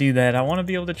don't want to do that. I want to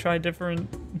be able to try different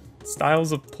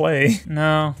styles of play.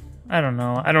 No. I don't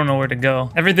know. I don't know where to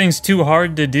go. Everything's too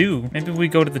hard to do. Maybe we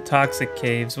go to the toxic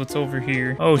caves. What's over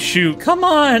here? Oh, shoot. Come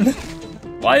on!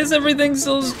 Why is everything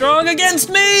so strong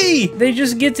against me? They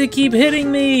just get to keep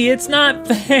hitting me. It's not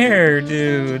fair,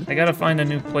 dude. I gotta find a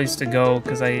new place to go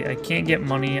because I can't get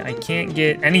money. I can't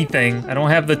get anything. I don't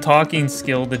have the talking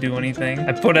skill to do anything.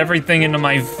 I put everything into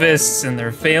my fists and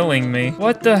they're failing me.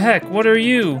 What the heck? What are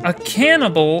you? A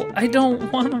cannibal? I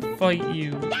don't want to fight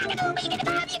you.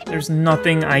 There's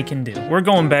nothing I can do. We're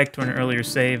going back to an earlier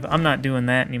save. I'm not doing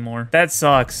that anymore. That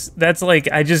sucks. That's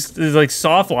like, I just like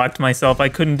soft locked myself. I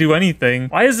couldn't do anything.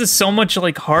 Why is this so much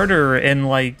like harder and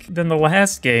like than the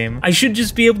last game? I should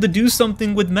just be able to do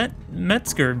something with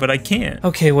Metzger, but I can't.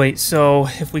 Okay, wait, so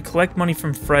if we collect money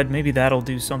from Fred, maybe that'll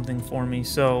do something for me.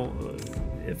 So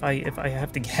if I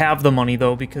have to have the money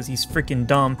though, because he's freaking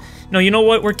dumb. No, you know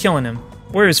what? We're killing him.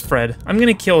 Where is Fred? I'm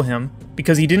gonna kill him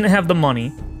because he didn't have the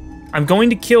money. I'm going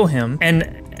to kill him,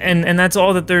 and that's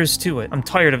all that there is to it. I'm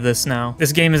tired of this now.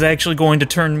 This game is actually going to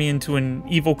turn me into an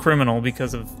evil criminal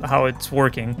because of how it's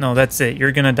working. No, that's it.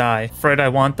 You're gonna die. Fred, I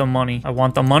want the money. I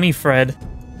want the money, Fred.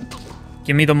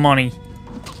 Give me the money.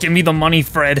 Give me the money,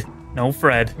 Fred. No,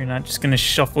 Fred. You're not just gonna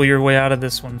shuffle your way out of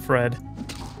this one, Fred.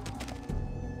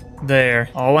 There.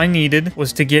 All I needed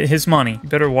was to get his money. You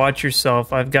better watch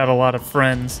yourself. I've got a lot of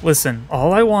friends. Listen,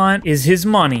 all I want is his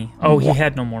money. Oh, he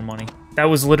had no more money. That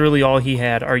was literally all he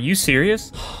had. Are you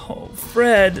serious? Oh,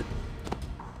 Fred.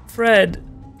 Fred.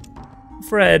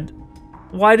 Fred.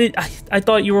 Why did... I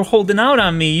thought you were holding out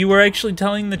on me. You were actually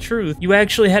telling the truth. You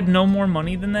actually had no more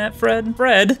money than that, Fred?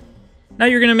 Fred? Now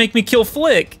you're gonna make me kill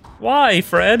Flick. Why,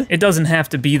 Fred? It doesn't have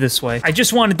to be this way. I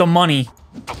just wanted the money.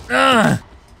 Ugh.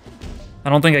 I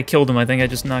don't think I killed him. I think I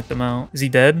just knocked him out. Is he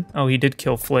dead? Oh, he did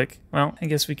kill Flick. Well, I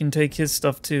guess we can take his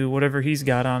stuff too, whatever he's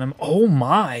got on him. Oh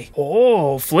my.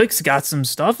 Oh, Flick's got some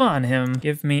stuff on him.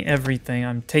 Give me everything.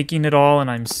 I'm taking it all and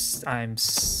I'm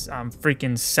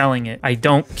freaking selling it. I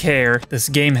don't care. This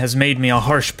game has made me a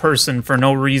harsh person for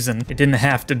no reason. It didn't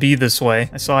have to be this way.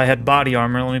 I saw I had body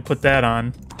armor. Let me put that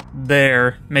on.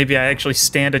 There. Maybe I actually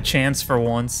stand a chance for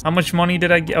once. How much money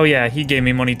did I get? Oh yeah, he gave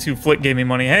me money too. Flick gave me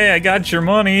money. Hey, I got your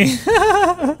money.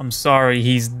 I'm sorry,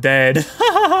 he's dead.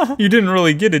 You didn't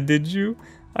really get it, did you?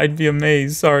 I'd be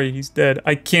amazed. Sorry, he's dead.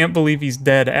 I can't believe he's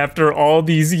dead after all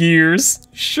these years.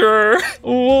 Sure.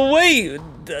 Well, wait.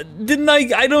 Didn't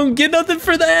I don't get nothing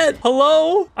for that.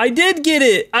 Hello? I did get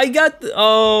it. I got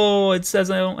oh, it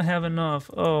says I don't have enough.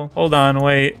 Oh, hold on,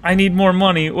 wait. I need more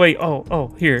money. Wait,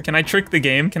 oh, here. Can I trick the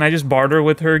game? Can I just barter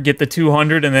with her, get the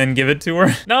 200 and then give it to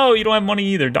her? No, you don't have money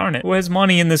either. Darn it. Who has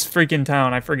money in this freaking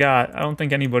town? I forgot. I don't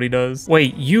think anybody does.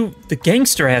 Wait, the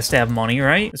gangster has to have money,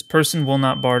 right? This person will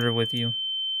not barter with you.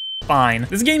 Fine.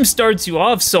 This game starts you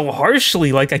off so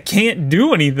harshly, like I can't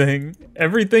do anything.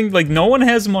 Everything, like no one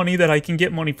has money that I can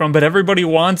get money from, but everybody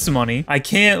wants money. I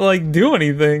can't like do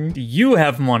anything. Do you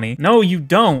have money? No, you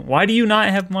don't. Why do you not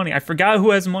have money? I forgot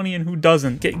who has money and who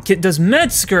doesn't. Does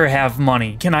Metzger have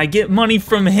money? Can I get money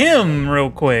from him real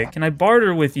quick? Can I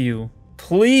barter with you?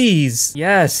 Please.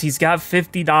 Yes, he's got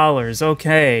 $50.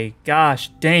 Okay. Gosh,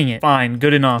 dang it. Fine,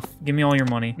 good enough. Give me all your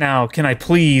money. Now, can I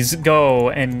please go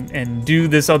and do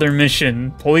this other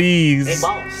mission? Please. Hey,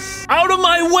 boss. Out of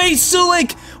my way,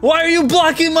 Sulik! Why are you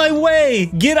blocking my way?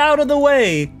 Get out of the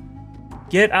way.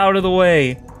 Get out of the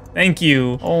way. Thank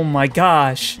you. Oh my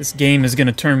gosh. This game is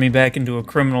gonna turn me back into a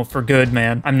criminal for good,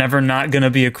 man. I'm never not gonna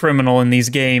be a criminal in these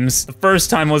games. The first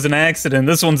time was an accident.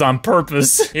 This one's on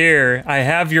purpose. Here, I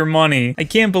have your money. I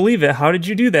can't believe it. How did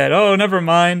you do that? Oh, never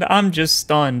mind. I'm just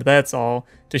stunned, that's all.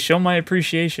 To show my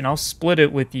appreciation, I'll split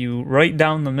it with you right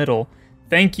down the middle.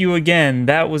 Thank you again.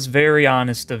 That was very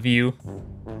honest of you.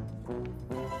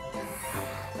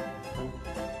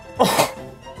 Oh.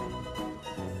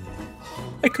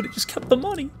 I could have just kept the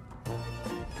money.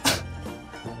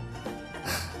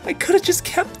 I could have just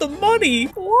kept the money.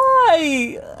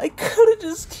 Why? I could have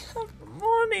just kept the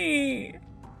money.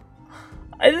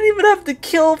 I didn't even have to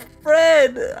kill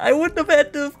Fred. I wouldn't have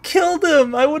had to have killed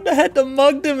him. I wouldn't have had to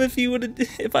mugged him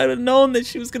if I'd have known that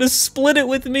she was gonna split it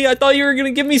with me. I thought you were gonna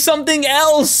give me something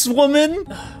else, woman.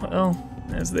 Well,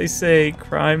 As they say,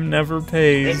 crime never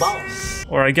pays. Hey, boss.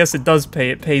 Or I guess it does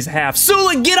pay. It pays half.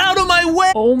 Sulik, get out of my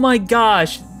way! Oh my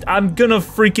gosh. I'm gonna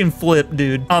freaking flip,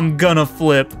 dude. I'm gonna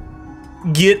flip.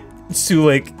 Get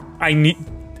Sulik. I need...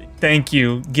 Thank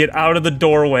you. Get out of the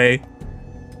doorway.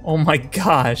 Oh my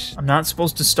gosh. I'm not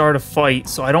supposed to start a fight,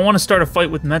 so I don't want to start a fight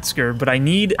with Metzger, but I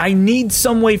need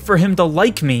some way for him to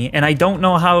like me, and I don't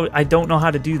know how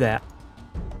to do that.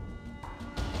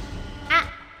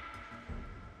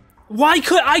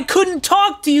 I couldn't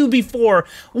talk to you before.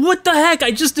 What the heck?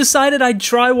 I just decided I'd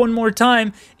try one more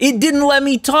time. It didn't let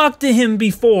me talk to him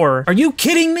before. Are you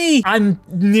kidding me? I'm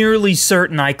nearly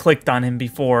certain I clicked on him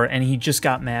before and he just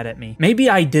got mad at me. Maybe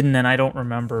I didn't and I don't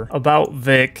remember. About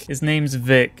Vic. His name's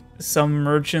Vic. Some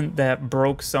merchant that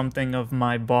broke something of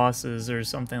my boss's or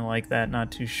something like that,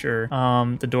 not too sure.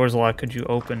 The door's locked, could you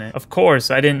open it? Of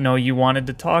course, I didn't know you wanted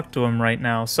to talk to him right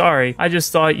now. Sorry, I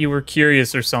just thought you were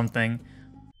curious or something.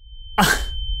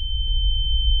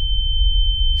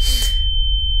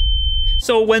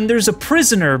 So when there's a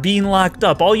prisoner being locked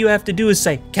up, all you have to do is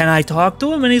say, can I talk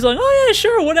to him? And he's like, oh yeah,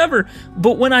 sure, whatever.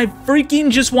 But when I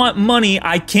freaking just want money,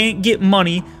 I can't get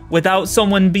money without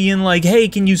someone being like, hey,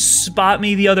 can you spot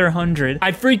me the other 100?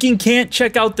 I freaking can't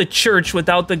check out the church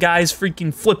without the guys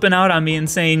freaking flipping out on me and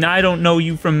saying, I don't know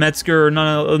you from Metzger or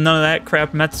none of that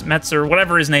crap, Metzer,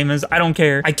 whatever his name is, I don't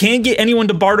care. I can't get anyone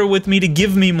to barter with me to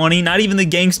give me money, not even the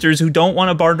gangsters who don't want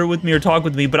to barter with me or talk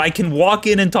with me, but I can walk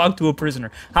in and talk to a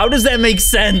prisoner. How does that make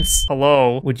sense?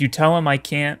 Hello? Would you tell him I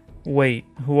can't? Wait,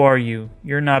 who are you?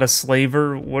 You're not a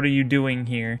slaver? What are you doing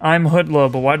here? I'm Hoodla,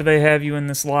 but why do they have you in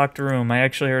this locked room? I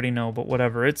actually already know, but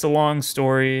whatever. It's a long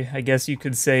story. I guess you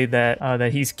could say that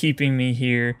that he's keeping me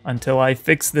here until I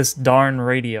fix this darn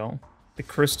radio. The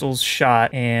crystal's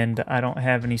shot, and I don't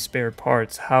have any spare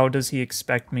parts. How does he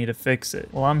expect me to fix it?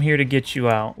 Well, I'm here to get you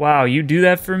out. Wow, you do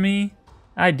that for me?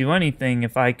 I'd do anything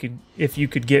if you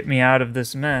could get me out of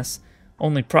this mess.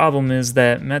 Only problem is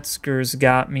that Metzger's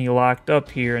got me locked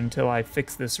up here until I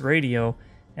fix this radio,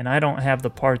 and I don't have the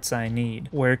parts I need.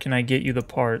 Where can I get you the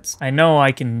parts? I know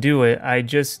I can do it, I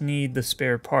just need the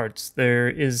spare parts. There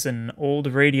is an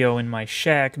old radio in my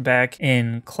shack back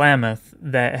in Klamath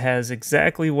that has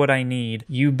exactly what I need.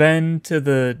 You been to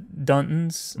the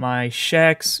Duntons? My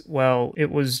shack's, well, it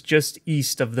was just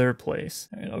east of their place.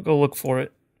 All right, I'll go look for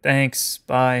it. Thanks,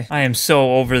 bye. I am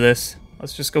so over this.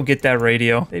 Let's just go get that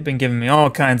radio. They've been giving me all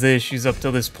kinds of issues up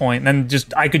till this point, and then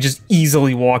I could just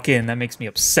easily walk in. That makes me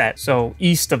upset. So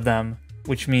east of them,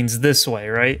 which means this way,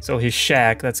 right? So his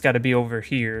shack, that's got to be over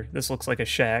here. This looks like a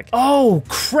shack. Oh,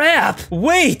 crap!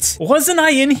 Wait! Wasn't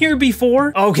I in here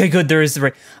before? Okay, good, there is the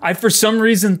right. I, for some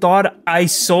reason, thought I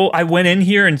went in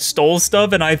here and stole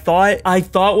stuff, and I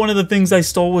thought one of the things I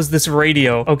stole was this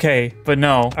radio. Okay, but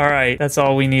no. All right, that's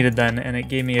all we needed then, and it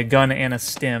gave me a gun and a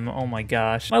stim. Oh my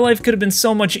gosh. My life could have been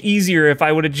so much easier if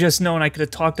I would have just known I could have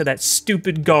talked to that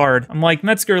stupid guard. I'm like,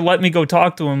 Metzger let me go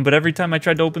talk to him, but every time I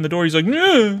tried to open the door, he's like,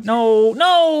 no.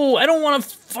 No, I don't want to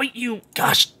fight you.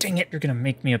 Gosh, dang it. You're gonna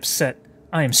make me upset.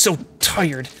 I am so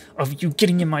tired of you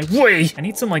getting in my way. I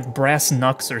need some like brass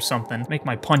knucks or something. Make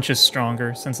my punches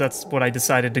stronger, since that's what I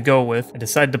decided to go with. I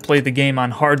decided to play the game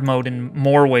on hard mode in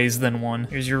more ways than one.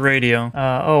 Here's your radio.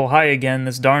 Oh, hi again.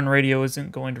 This darn radio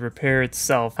isn't going to repair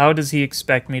itself. How does he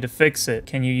expect me to fix it?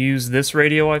 Can you use this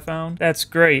radio I found? That's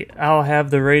great. I'll have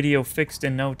the radio fixed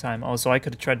in no time. Oh, so I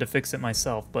could have tried to fix it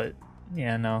myself, but...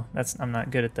 yeah, no, I'm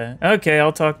not good at that. Okay,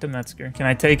 I'll talk to Metzger. Can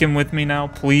I take him with me now,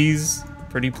 please?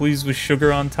 Pretty please with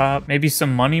sugar on top. Maybe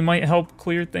some money might help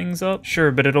clear things up.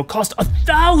 Sure, but it'll cost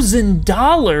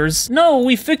 $1,000. No,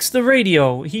 we fixed the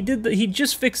radio. He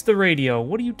just fixed the radio.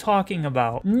 What are you talking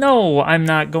about? No, I'm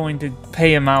not going to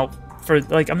pay him out for,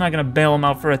 like, I'm not gonna bail him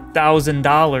out for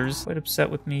 $1,000. Quite upset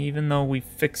with me, even though we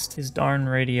fixed his darn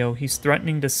radio. He's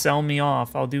threatening to sell me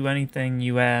off. I'll do anything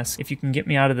you ask if you can get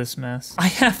me out of this mess. I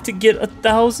have to get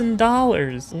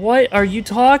 $1,000. What are you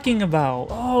talking about?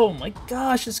 Oh my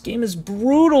gosh, this game is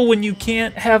brutal when you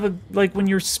can't have a, like, when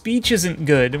your speech isn't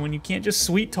good and when you can't just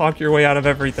sweet talk your way out of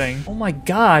everything. Oh my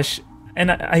gosh. And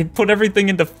I put everything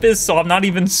into fists, so I'm not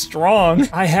even strong.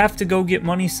 I have to go get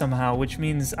money somehow, which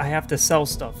means I have to sell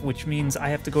stuff, which means I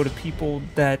have to go to people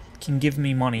that can give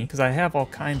me money, because I have all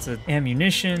kinds of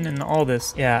ammunition and all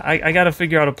this. Yeah, I gotta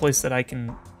figure out a place that I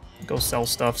can go sell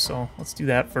stuff, so let's do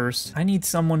that first. I need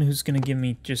someone who's gonna give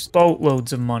me just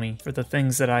boatloads of money for the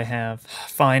things that I have.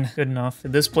 Fine, good enough.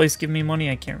 Did this place give me money?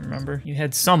 I can't remember. You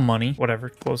had some money. Whatever,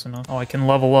 close enough. Oh, I can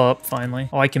level up, finally.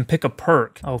 Oh, I can pick a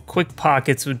perk. Oh, quick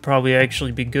pockets would probably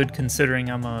actually be good considering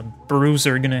I'm a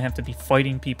bruiser, gonna have to be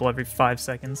fighting people every 5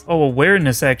 seconds. Oh,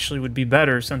 awareness actually would be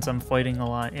better since I'm fighting a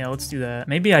lot. Yeah, let's do that.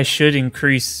 Maybe I should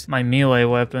increase my melee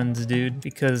weapons, dude,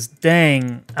 because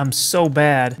dang, I'm so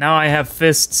bad. Now I have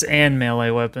fists and melee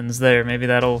weapons there. Maybe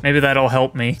that'll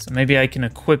help me. So maybe I can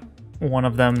equip one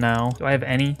of them now. Do I have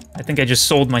any? I think I just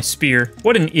sold my spear.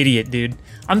 What an idiot, dude.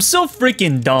 I'm so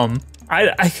freaking dumb.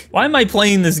 Why am I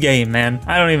playing this game, man?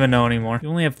 I don't even know anymore. You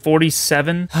only have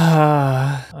 47?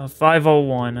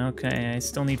 501. Okay, I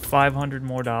still need $500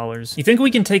 more. You think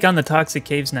we can take on the toxic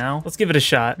caves now? Let's give it a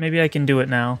shot. Maybe I can do it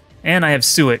now. And I have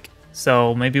Sulik,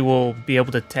 so maybe we'll be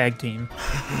able to tag team.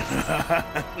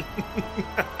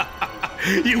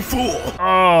 You fool!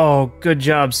 Oh, good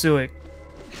job, Sulik.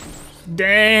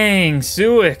 Dang,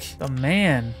 Sulik. The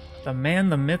man,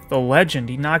 the myth, the legend.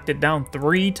 He knocked it down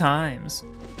 3 times.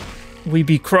 We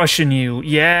be crushing you.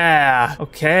 Yeah.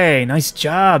 Okay, nice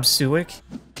job, Sulik.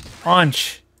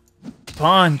 Punch.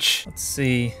 Punch. Let's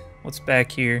see. What's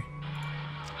back here?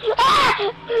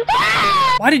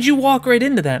 Why did you walk right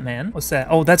into that, man? What's that?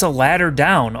 Oh, that's a ladder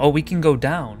down. Oh, we can go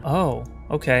down. Oh,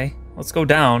 okay. Let's go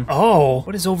down. Oh,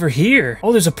 what is over here?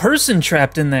 Oh, there's a person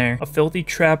trapped in there. A filthy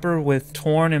trapper with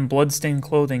torn and bloodstained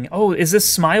clothing. Oh, is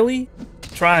this Smiley?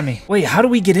 Try me. Wait, how do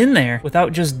we get in there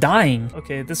without just dying?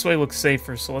 Okay, this way looks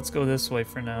safer, so let's go this way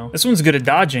for now. This one's good at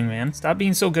dodging, man. Stop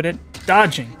being so good at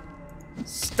dodging.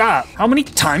 Stop. How many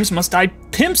times must I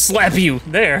pimp slap you?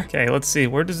 There. Okay, let's see.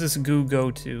 Where does this goo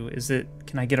go to? Is it...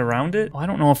 Can I get around it? Oh, I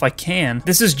don't know if I can.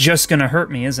 This is just gonna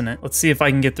hurt me, isn't it? Let's see if I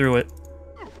can get through it.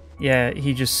 Yeah,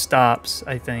 he just stops,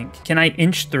 I think. Can I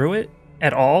inch through it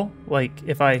at all? Like,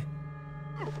 if I...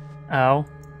 Ow.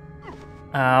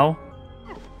 Ow.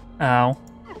 Ow.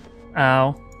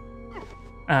 Ow.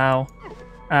 Ow.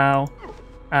 Ow.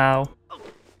 Ow. Ow.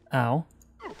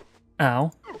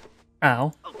 Ow.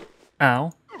 Ow.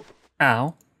 Ow.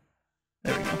 Ow.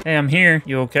 There we go. Hey, I'm here.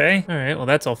 You okay? Alright, well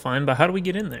that's all fine, but how do we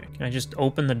get in there? Can I just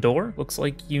open the door? Looks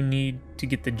like you need to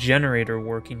get the generator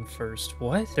working first.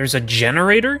 What? There's a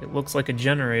generator? It looks like a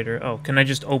generator. Oh, can I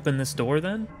just open this door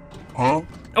then? Huh?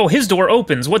 Oh, his door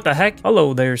opens. What the heck?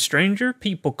 Hello there, stranger.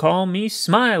 People call me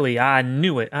Smiley. I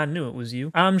knew it. I knew it was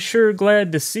you. I'm sure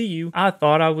glad to see you. I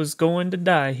thought I was going to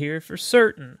die here for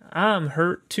certain. I'm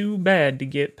hurt too bad to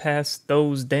get past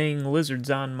those dang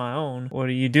lizards on my own. What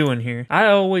are you doing here? I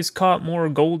always caught more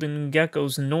golden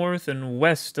geckos north and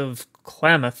west of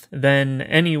Klamath than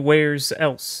anywheres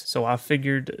else, so I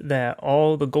figured that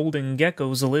all the golden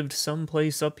geckos lived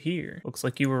someplace up here. Looks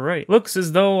like you were right. Looks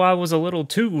as though I was a little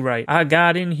too right. I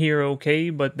got in here okay,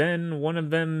 but then one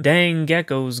of them dang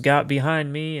geckos got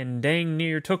behind me and dang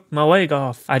near took my leg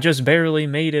off. I just barely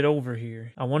made it over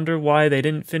here. I wonder why they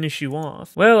didn't finish you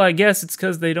off. Well, I guess it's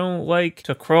because they don't like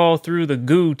to crawl through the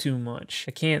goo too much.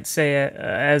 I can't say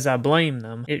as I blame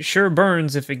them. It sure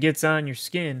burns if it gets on your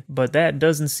skin, but that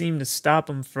doesn't seem to stop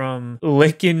them from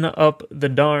licking up the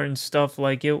darn stuff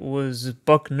like it was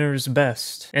Buckner's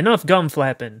best. Enough gum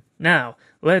flapping. Now,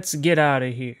 let's get out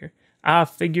of here. I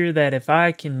figure that if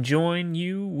I can join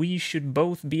you, we should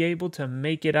both be able to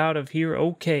make it out of here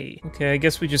okay. Okay, I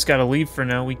guess we just gotta leave for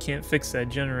now. We can't fix that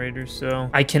generator, so...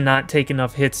 I cannot take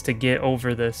enough hits to get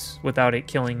over this without it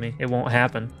killing me. It won't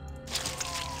happen.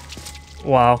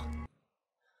 Wow.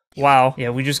 Wow. Yeah,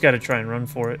 we just gotta try and run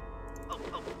for it.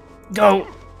 Go!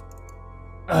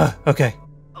 Okay.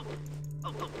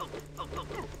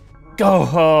 Go!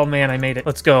 Oh man, I made it.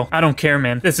 Let's go. I don't care,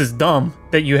 man. This is dumb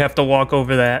that you have to walk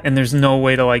over that and there's no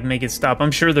way to like make it stop.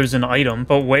 I'm sure there's an item,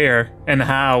 but where and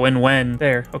how and when?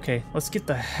 There. Okay, let's get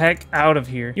the heck out of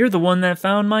here. You're the one that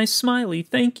found my Smiley.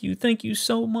 Thank you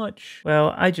so much.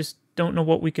 Well, I just don't know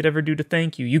what we could ever do to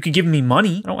thank you. You could give me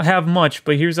money. I don't have much,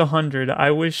 but here's 100.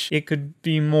 I wish it could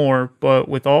be more, but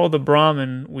with all the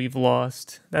Brahmin we've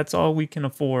lost, that's all we can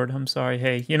afford. I'm sorry.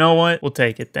 Hey, you know what? We'll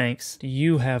take it. Thanks. Do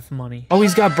you have money? Oh,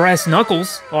 he's got brass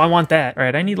knuckles. Oh, I want that. All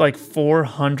right, I need like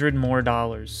 $400 more.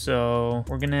 So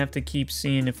we're gonna have to keep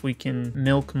seeing if we can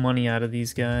milk money out of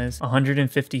these guys.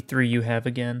 153 you have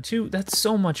again. That's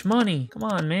so much money. Come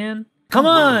on, man. Come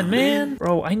on, man!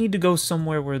 Bro, I need to go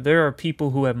somewhere where there are people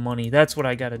who have money. That's what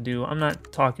I gotta do. I'm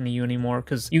not talking to you anymore,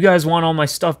 because you guys want all my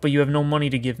stuff, but you have no money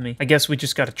to give me. I guess we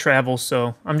just gotta travel,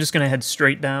 so I'm just gonna head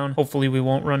straight down. Hopefully we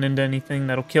won't run into anything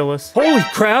that'll kill us. Holy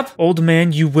crap! Old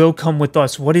man, you will come with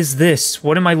us. What is this?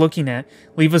 What am I looking at?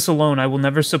 Leave us alone. I will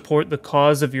never support the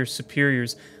cause of your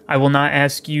superiors. I will not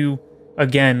ask you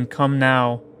again. Come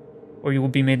now. or you will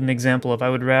be made an example of. I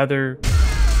would rather...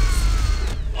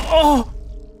 Oh!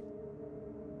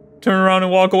 Turn around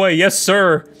and walk away. Yes,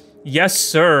 sir. Yes,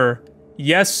 sir.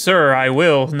 Yes, sir, I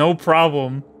will. No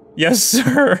problem. Yes,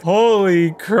 sir.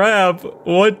 Holy crap.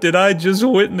 What did I just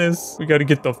witness? We gotta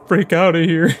get the freak out of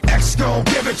here.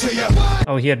 Give it to you.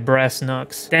 Oh, he had brass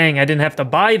knucks. Dang, I didn't have to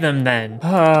buy them then.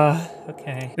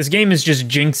 Okay. This game is just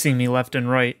jinxing me left and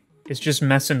right. It's just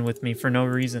messing with me for no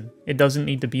reason. It doesn't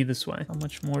need to be this way. How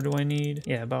much more do I need?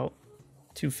 Yeah, about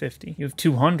 250. You have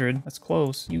 200. That's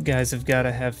close. You guys have got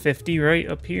to have 50 right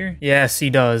up here. Yes, he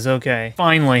does. Okay.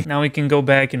 Finally. Now we can go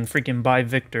back and freaking buy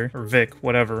Victor. Or Vic,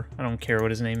 whatever. I don't care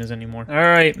what his name is anymore. All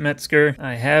right, Metzger.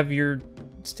 I have your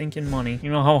stinking money.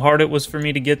 You know how hard it was for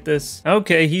me to get this?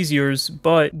 Okay, he's yours.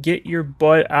 But get your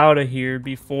butt out of here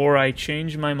before I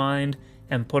change my mind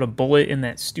and put a bullet in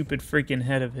that stupid freaking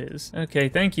head of his. Okay,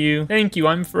 thank you. Thank you,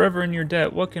 I'm forever in your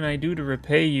debt. What can I do to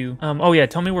repay you? Oh yeah,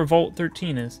 tell me where Vault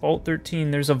 13 is. Vault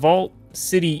 13, there's a Vault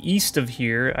City east of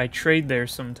here. I trade there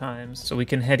sometimes, so we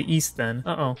can head east then.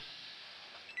 Uh-oh.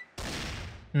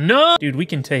 No! Dude, we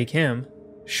can take him.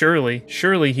 Surely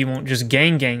he won't just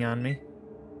gang on me.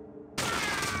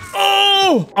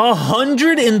 Oh!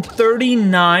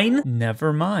 139?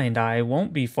 Never mind, I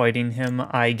won't be fighting him,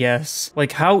 I guess.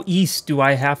 Like, how east do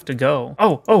I have to go?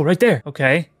 Oh, right there.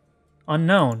 Okay.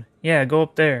 Unknown. Yeah, go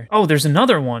up there. Oh, there's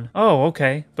another one. Oh,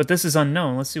 okay. But this is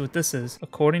unknown. Let's see what this is.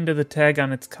 According to the tag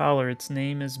on its collar, its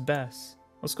name is Bess.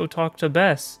 Let's go talk to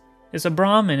Bess. It's a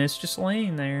Brahmin. It's just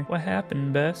laying there. What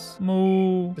happened, Bess?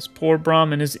 Moo. This poor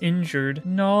Brahmin is injured.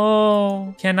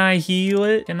 No. Can I heal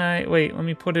it? Can I... Wait, let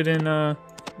me put it in,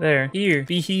 there. Here.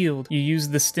 Be healed. You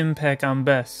used the stim pack on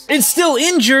Bess. It's still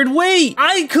injured? Wait!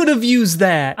 I could have used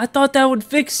that! I thought that would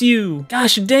fix you.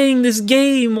 Gosh dang, this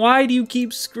game. Why do you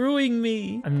keep screwing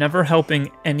me? I'm never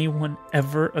helping anyone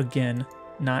ever again.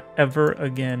 Not ever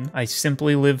again. I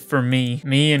simply live for me.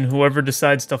 Me and whoever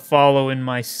decides to follow in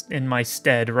my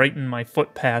stead, right in my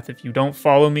footpath. If you don't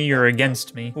follow me, you're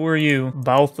against me. Who are you?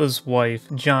 Baltha's wife,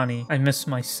 Johnny. I miss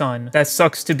my son. That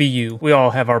sucks to be you. We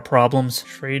all have our problems.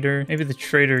 Trader? Maybe the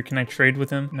trader, can I trade with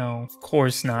him? No, of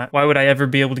course not. Why would I ever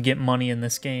be able to get money in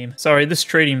this game? Sorry, this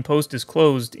trading post is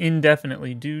closed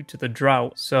indefinitely due to the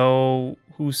drought. So...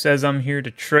 who says I'm here to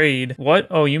trade? What?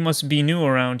 Oh, you must be new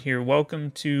around here.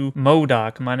 Welcome to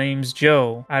Modoc. My name's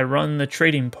Joe. I run the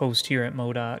trading post here at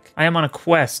Modoc. I am on a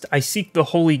quest. I seek the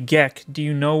Holy Gek. Do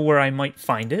you know where I might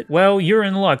find it? Well, you're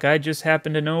in luck. I just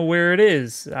happen to know where it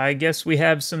is. I guess we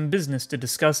have some business to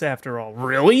discuss after all.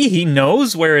 Really? He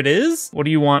knows where it is? What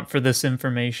do you want for this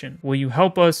information? Will you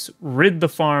help us rid the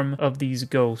farm of these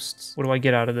ghosts? What do I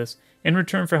get out of this? In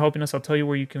return for helping us, I'll tell you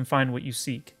where you can find what you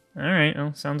seek. Alright,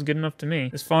 well, sounds good enough to me.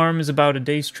 This farm is about a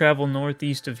day's travel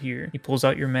northeast of here. He pulls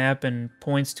out your map and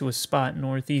points to a spot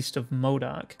northeast of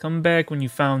Modoc. Come back when you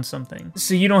found something.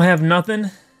 So you don't have nothing?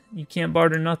 You can't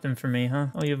barter nothing for me, huh?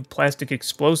 Oh, you have plastic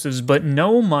explosives, but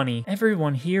no money.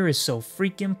 Everyone here is so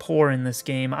freaking poor in this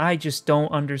game. I just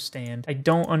don't understand. I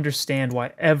don't understand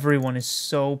why everyone is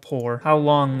so poor. How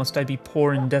long must I be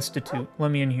poor and destitute?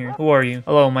 Let me in here. Who are you?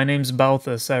 Hello, my name's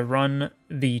Balthus. I run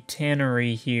the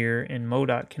tannery here in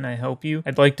Modoc. Can I help you?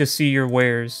 I'd like to see your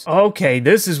wares. Okay,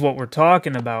 this is what we're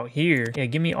talking about here. Yeah,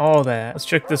 give me all that. Let's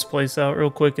check this place out real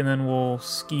quick and then we'll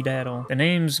skedaddle. The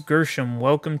name's Gershom.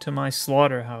 Welcome to my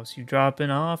slaughterhouse. You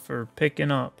dropping off or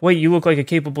picking up? Wait, you look like a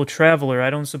capable traveler. I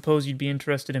don't suppose you'd be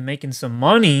interested in making some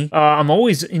money? I'm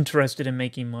always interested in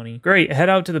making money. Great, head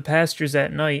out to the pastures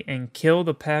at night and kill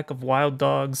the pack of wild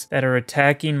dogs that are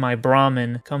attacking my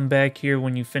Brahmin. Come back here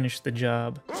when you finish the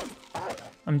job.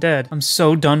 I'm dead. I'm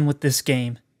so done with this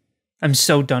game. I'm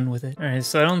so done with it. Alright,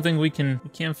 so I don't think we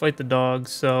can't fight the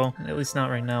dogs, so at least not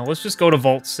right now. Let's just go to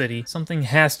Vault City. Something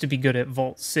has to be good at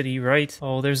Vault City, right?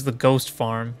 Oh, there's the ghost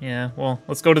farm. Yeah, well,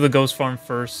 let's go to the ghost farm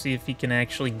first, see if he can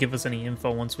actually give us any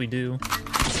info once we do.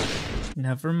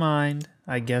 Never mind.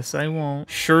 I guess I won't.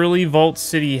 Surely Vault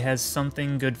City has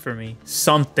something good for me.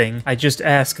 Something. I just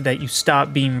ask that you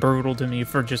stop being brutal to me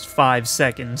for just 5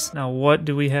 seconds. Now, what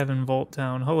do we have in Vault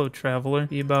Town? Hello, traveler.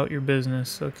 Be about your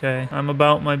business. Okay. I'm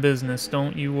about my business.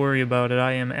 Don't you worry about it.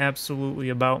 I am absolutely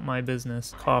about my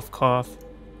business. Cough, cough.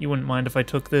 You wouldn't mind if I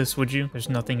took this, would you? There's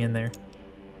nothing in there.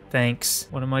 Thanks.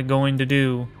 What am I going to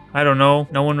do? I don't know.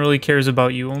 No one really cares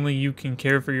about you. Only you can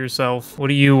care for yourself. What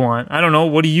do you want? I don't know.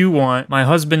 What do you want? My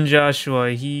husband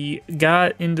Joshua, he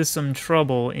got into some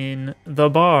trouble in the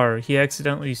bar. He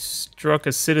accidentally struck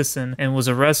a citizen and was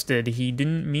arrested. He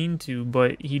didn't mean to,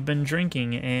 but he'd been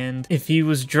drinking, and if he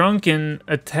was drunk and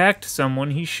attacked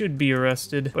someone, he should be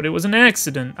arrested. But it was an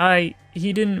accident.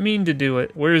 He didn't mean to do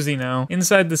it. Where is he now?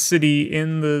 Inside the city,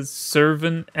 in the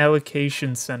servant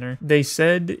allocation center. They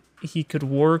said he could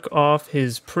work off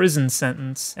his prison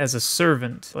sentence as a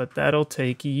servant, but that'll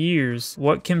take years.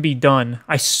 What can be done?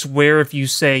 I swear if you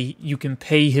say you can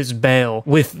pay his bail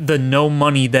with the no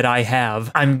money that I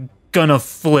have, I'm gonna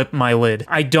flip my lid.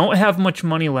 I don't have much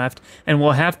money left, and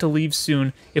we'll have to leave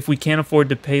soon if we can't afford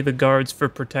to pay the guards for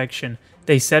protection.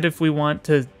 They said if we want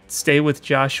to stay with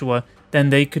Joshua, then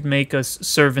they could make us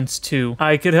servants too.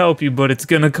 I could help you, but it's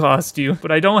gonna cost you.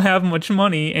 But I don't have much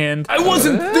money, and I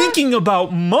wasn't thinking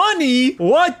about money!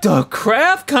 What the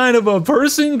crap kind of a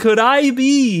person could I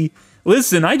be?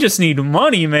 Listen, I just need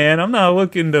money, man. I'm not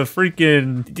looking to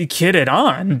freaking kid it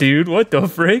on, dude. What the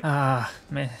frick?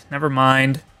 Man, never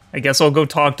mind. I guess I'll go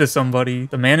talk to somebody.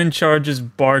 The man in charge is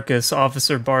Barkus,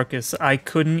 Officer Barkus. I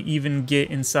couldn't even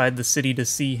get inside the city to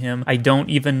see him. I don't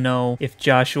even know if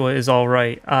Joshua is all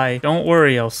right. Don't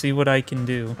worry, I'll see what I can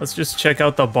do. Let's just check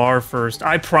out the bar first.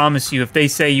 I promise you, if they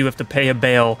say you have to pay a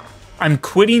bail, I'm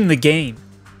quitting the game.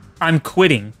 I'm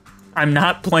quitting. I'm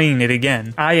not playing it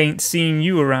again. I ain't seen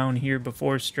you around here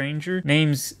before, stranger.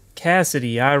 Name's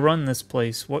Cassidy. I run this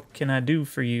place. What can I do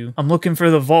for you? I'm looking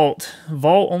for the vault.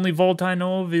 Only vault I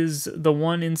know of is the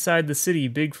one inside the city.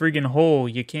 Big friggin' hole.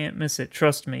 You can't miss it.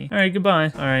 Trust me. Alright,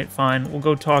 goodbye. Alright, fine. We'll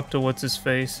go talk to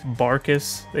what's-his-face.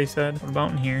 Barkus, they said. What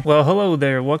about in here? Well, hello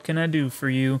there. What can I do for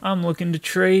you? I'm looking to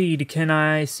trade. Can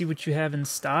I see what you have in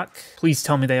stock? Please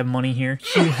tell me they have money here.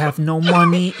 You have no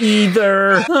money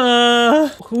either.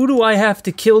 Who do I have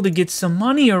to kill to get some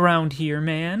money around here,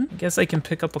 man? I guess I can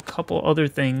pick up a couple other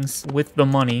things with the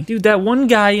money. Dude, that one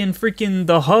guy in freaking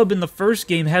the hub in the first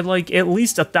game had like at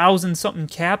least 1,000 something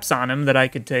caps on him that I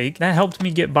could take. That helped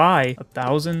me get by.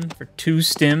 1,000 for 2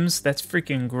 stims? That's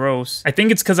freaking gross. I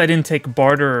think it's because I didn't take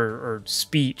barter or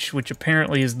speech, which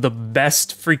apparently is the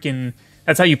best freaking...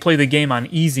 That's how you play the game on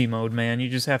easy mode, man. You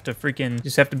just have to be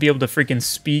able to freaking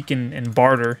speak and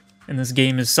barter. And this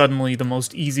game is suddenly the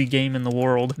most easy game in the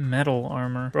world. Metal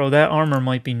armor. Bro, that armor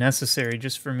might be necessary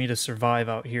just for me to survive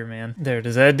out here, man. There,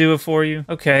 does that do it for you?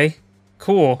 Okay.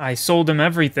 Cool. I sold him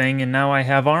everything, and now I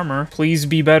have armor. Please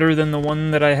be better than the one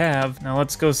that I have. Now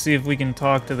let's go see if we can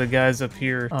talk to the guys up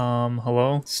here.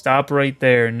 Hello? Stop right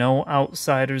there. No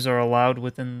outsiders are allowed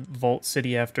within Vault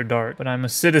City after dark. But I'm a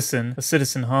citizen. A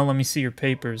citizen, huh? Let me see your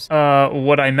papers.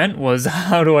 What I meant was,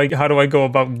 how do I go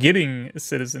about getting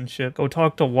citizenship? Go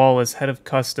talk to Wallace, head of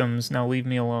customs. Now leave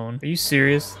me alone. Are you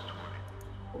serious?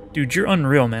 Dude, you're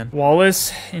unreal, man.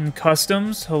 Wallace in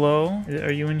customs? Hello?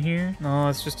 Are you in here? No,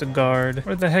 it's just a guard.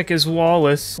 Where the heck is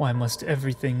Wallace? Why must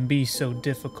everything be so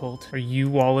difficult? Are you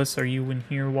Wallace? Are you in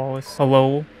here, Wallace?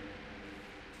 Hello?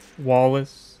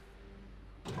 Wallace?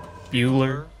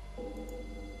 Bueller?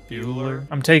 Bueller?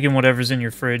 I'm taking whatever's in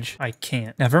your fridge. I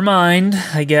can't. Never mind,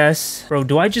 I guess. Bro,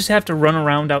 do I just have to run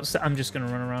around outside? I'm just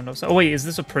gonna run around outside. Oh, wait, is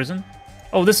this a prison?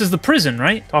 Oh, this is the prison,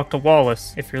 right? Talk to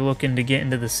Wallace if you're looking to get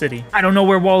into the city. I don't know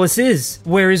where Wallace is.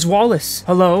 Where is Wallace?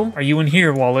 Hello? Are you in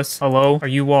here, Wallace? Hello? Are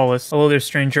you Wallace? Hello there,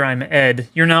 stranger. I'm Ed.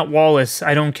 You're not Wallace.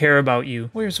 I don't care about you.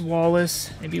 Where's Wallace?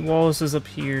 Maybe Wallace is up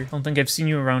here. I don't think I've seen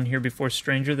you around here before,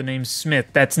 stranger. The name's Smith.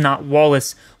 That's not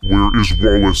Wallace. Where is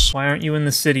Wallace? Why aren't you in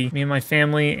the city? Me and my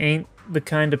family ain't the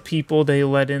kind of people they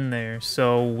let in there,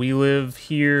 so we live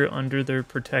here under their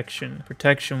protection.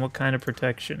 Protection? What kind of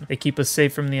protection? They keep us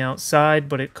safe from the outside,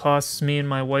 but it costs me and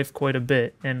my wife quite a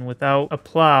bit, and without a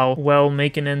plow, well,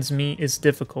 making ends meet is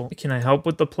difficult. Can I help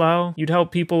with the plow? You'd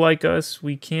help people like us.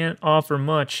 We can't offer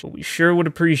much, but we sure would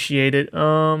appreciate it.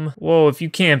 Whoa, if you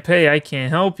can't pay, I can't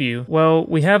help you. Well,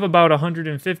 we have about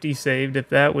 150 saved, if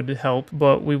that would help,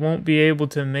 but we won't be able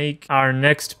to make our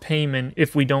next payment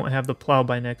if we don't have the plow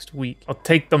by next week. I'll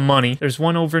take the money. There's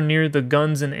one over near the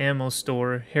guns and ammo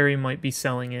store. Harry might be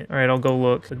selling it. Alright, I'll go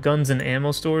look. The guns and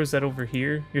ammo store, is that over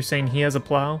here? You're saying he has a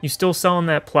plow? You still selling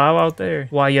that plow out there?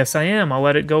 Why, yes I am. I'll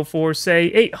let it go for, say,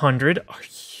 800. Are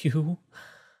you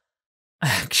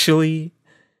actually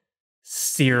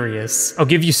serious? I'll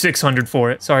give you 600 for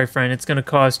it. Sorry, friend. It's gonna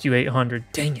cost you 800.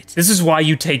 Dang it. This is why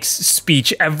you take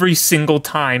speech every single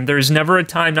time. There is never a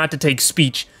time not to take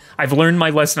speech. I've learned my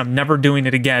lesson. I'm never doing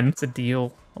it again. It's a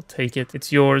deal. I'll take it.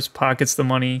 It's yours. Pockets the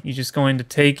money. You just going to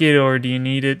take it, or do you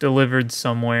need it delivered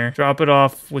somewhere? Drop it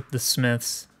off with the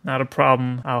Smiths. Not a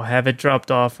problem. I'll have it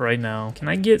dropped off right now. Can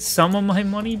I get some of my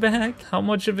money back? How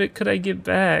much of it could I get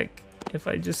back if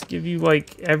I just give you,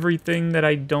 like, everything that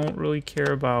I don't really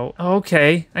care about?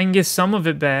 Okay, I can get some of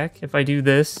it back if I do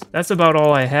this. That's about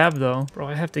all I have, though. Bro,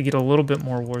 I have to get a little bit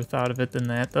more worth out of it than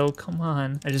that, though. Come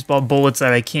on. I just bought bullets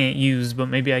that I can't use, but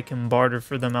maybe I can barter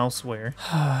for them elsewhere.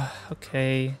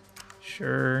 Okay.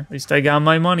 Sure. At least I got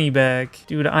my money back.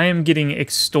 Dude, I am getting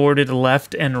extorted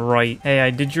left and right. Hey, I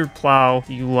did your plow.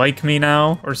 Do you like me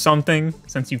now or something?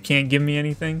 Since you can't give me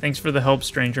anything? Thanks for the help,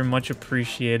 stranger. Much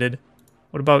appreciated.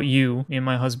 What about you? Me and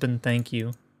my husband, thank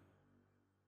you.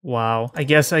 Wow. I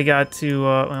guess I got to,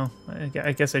 well,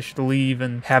 I guess I should leave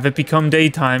and have it become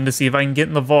daytime to see if I can get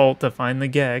in the vault to find the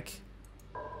Gek.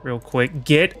 Real quick.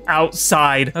 Get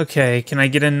outside. Okay, can I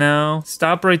get in now?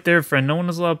 Stop right there, friend. No one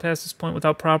is allowed past this point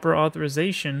without proper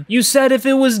authorization. You said if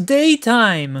it was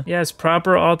daytime! Yes,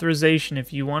 proper authorization.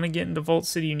 If you want to get into Vault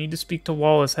City, you need to speak to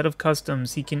Wallace, head of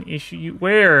customs. He can issue you...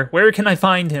 Where? Where can I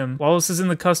find him? Wallace is in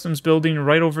the customs building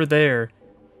right over there.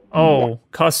 Oh,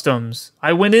 customs.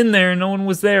 I went in there and no one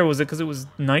was there. Was it because it was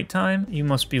nighttime? You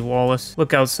must be Wallace.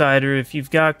 Look, outsider, if you've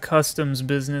got customs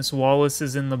business, Wallace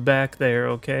is in the back there,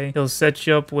 okay? He'll set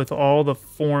you up with all the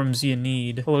forms you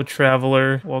need. Hello,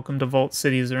 traveler. Welcome to Vault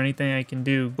City. Is there anything I can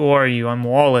do? Who are you? I'm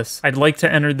Wallace. I'd like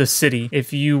to enter the city.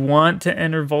 If you want to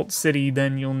enter Vault City,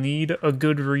 then you'll need a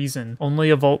good reason. Only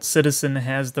a Vault citizen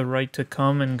has the right to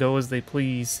come and go as they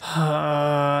please.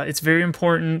 It's very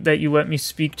important that you let me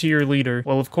speak to your leader.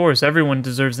 Well, of course, everyone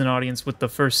deserves an audience with the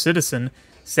first citizen.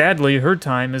 Sadly, her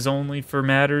time is only for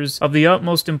matters of the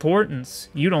utmost importance.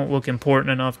 You don't look important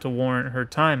enough to warrant her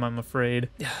time, I'm afraid.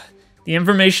 The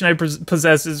information I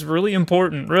possess is really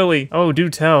important, really. Oh, do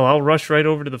tell. I'll rush right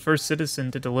over to the first citizen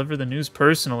to deliver the news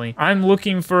personally. I'm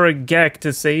looking for a Gek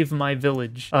to save my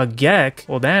village. A Gek?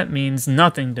 Well, that means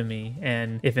nothing to me.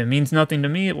 And if it means nothing to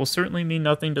me, it will certainly mean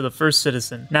nothing to the first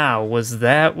citizen. Now, was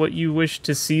that what you wished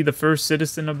to see the first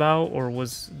citizen about, or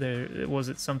was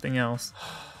it something else?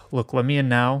 Look, let me in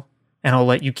now, and I'll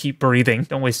let you keep breathing.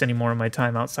 Don't waste any more of my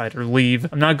time outside, or leave.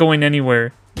 I'm not going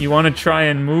anywhere. You want to try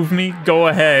and move me? Go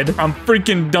ahead. I'm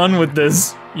freaking done with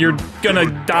this. You're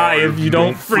gonna die if you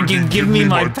don't freaking give me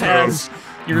my pass.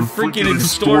 You're freaking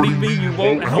extorting me. You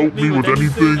won't help me with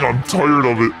anything. I'm tired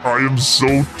of it. I am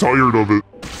so tired of it.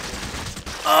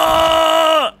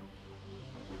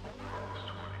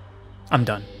 I'm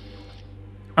done.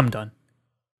 I'm done.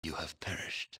 You have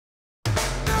perished.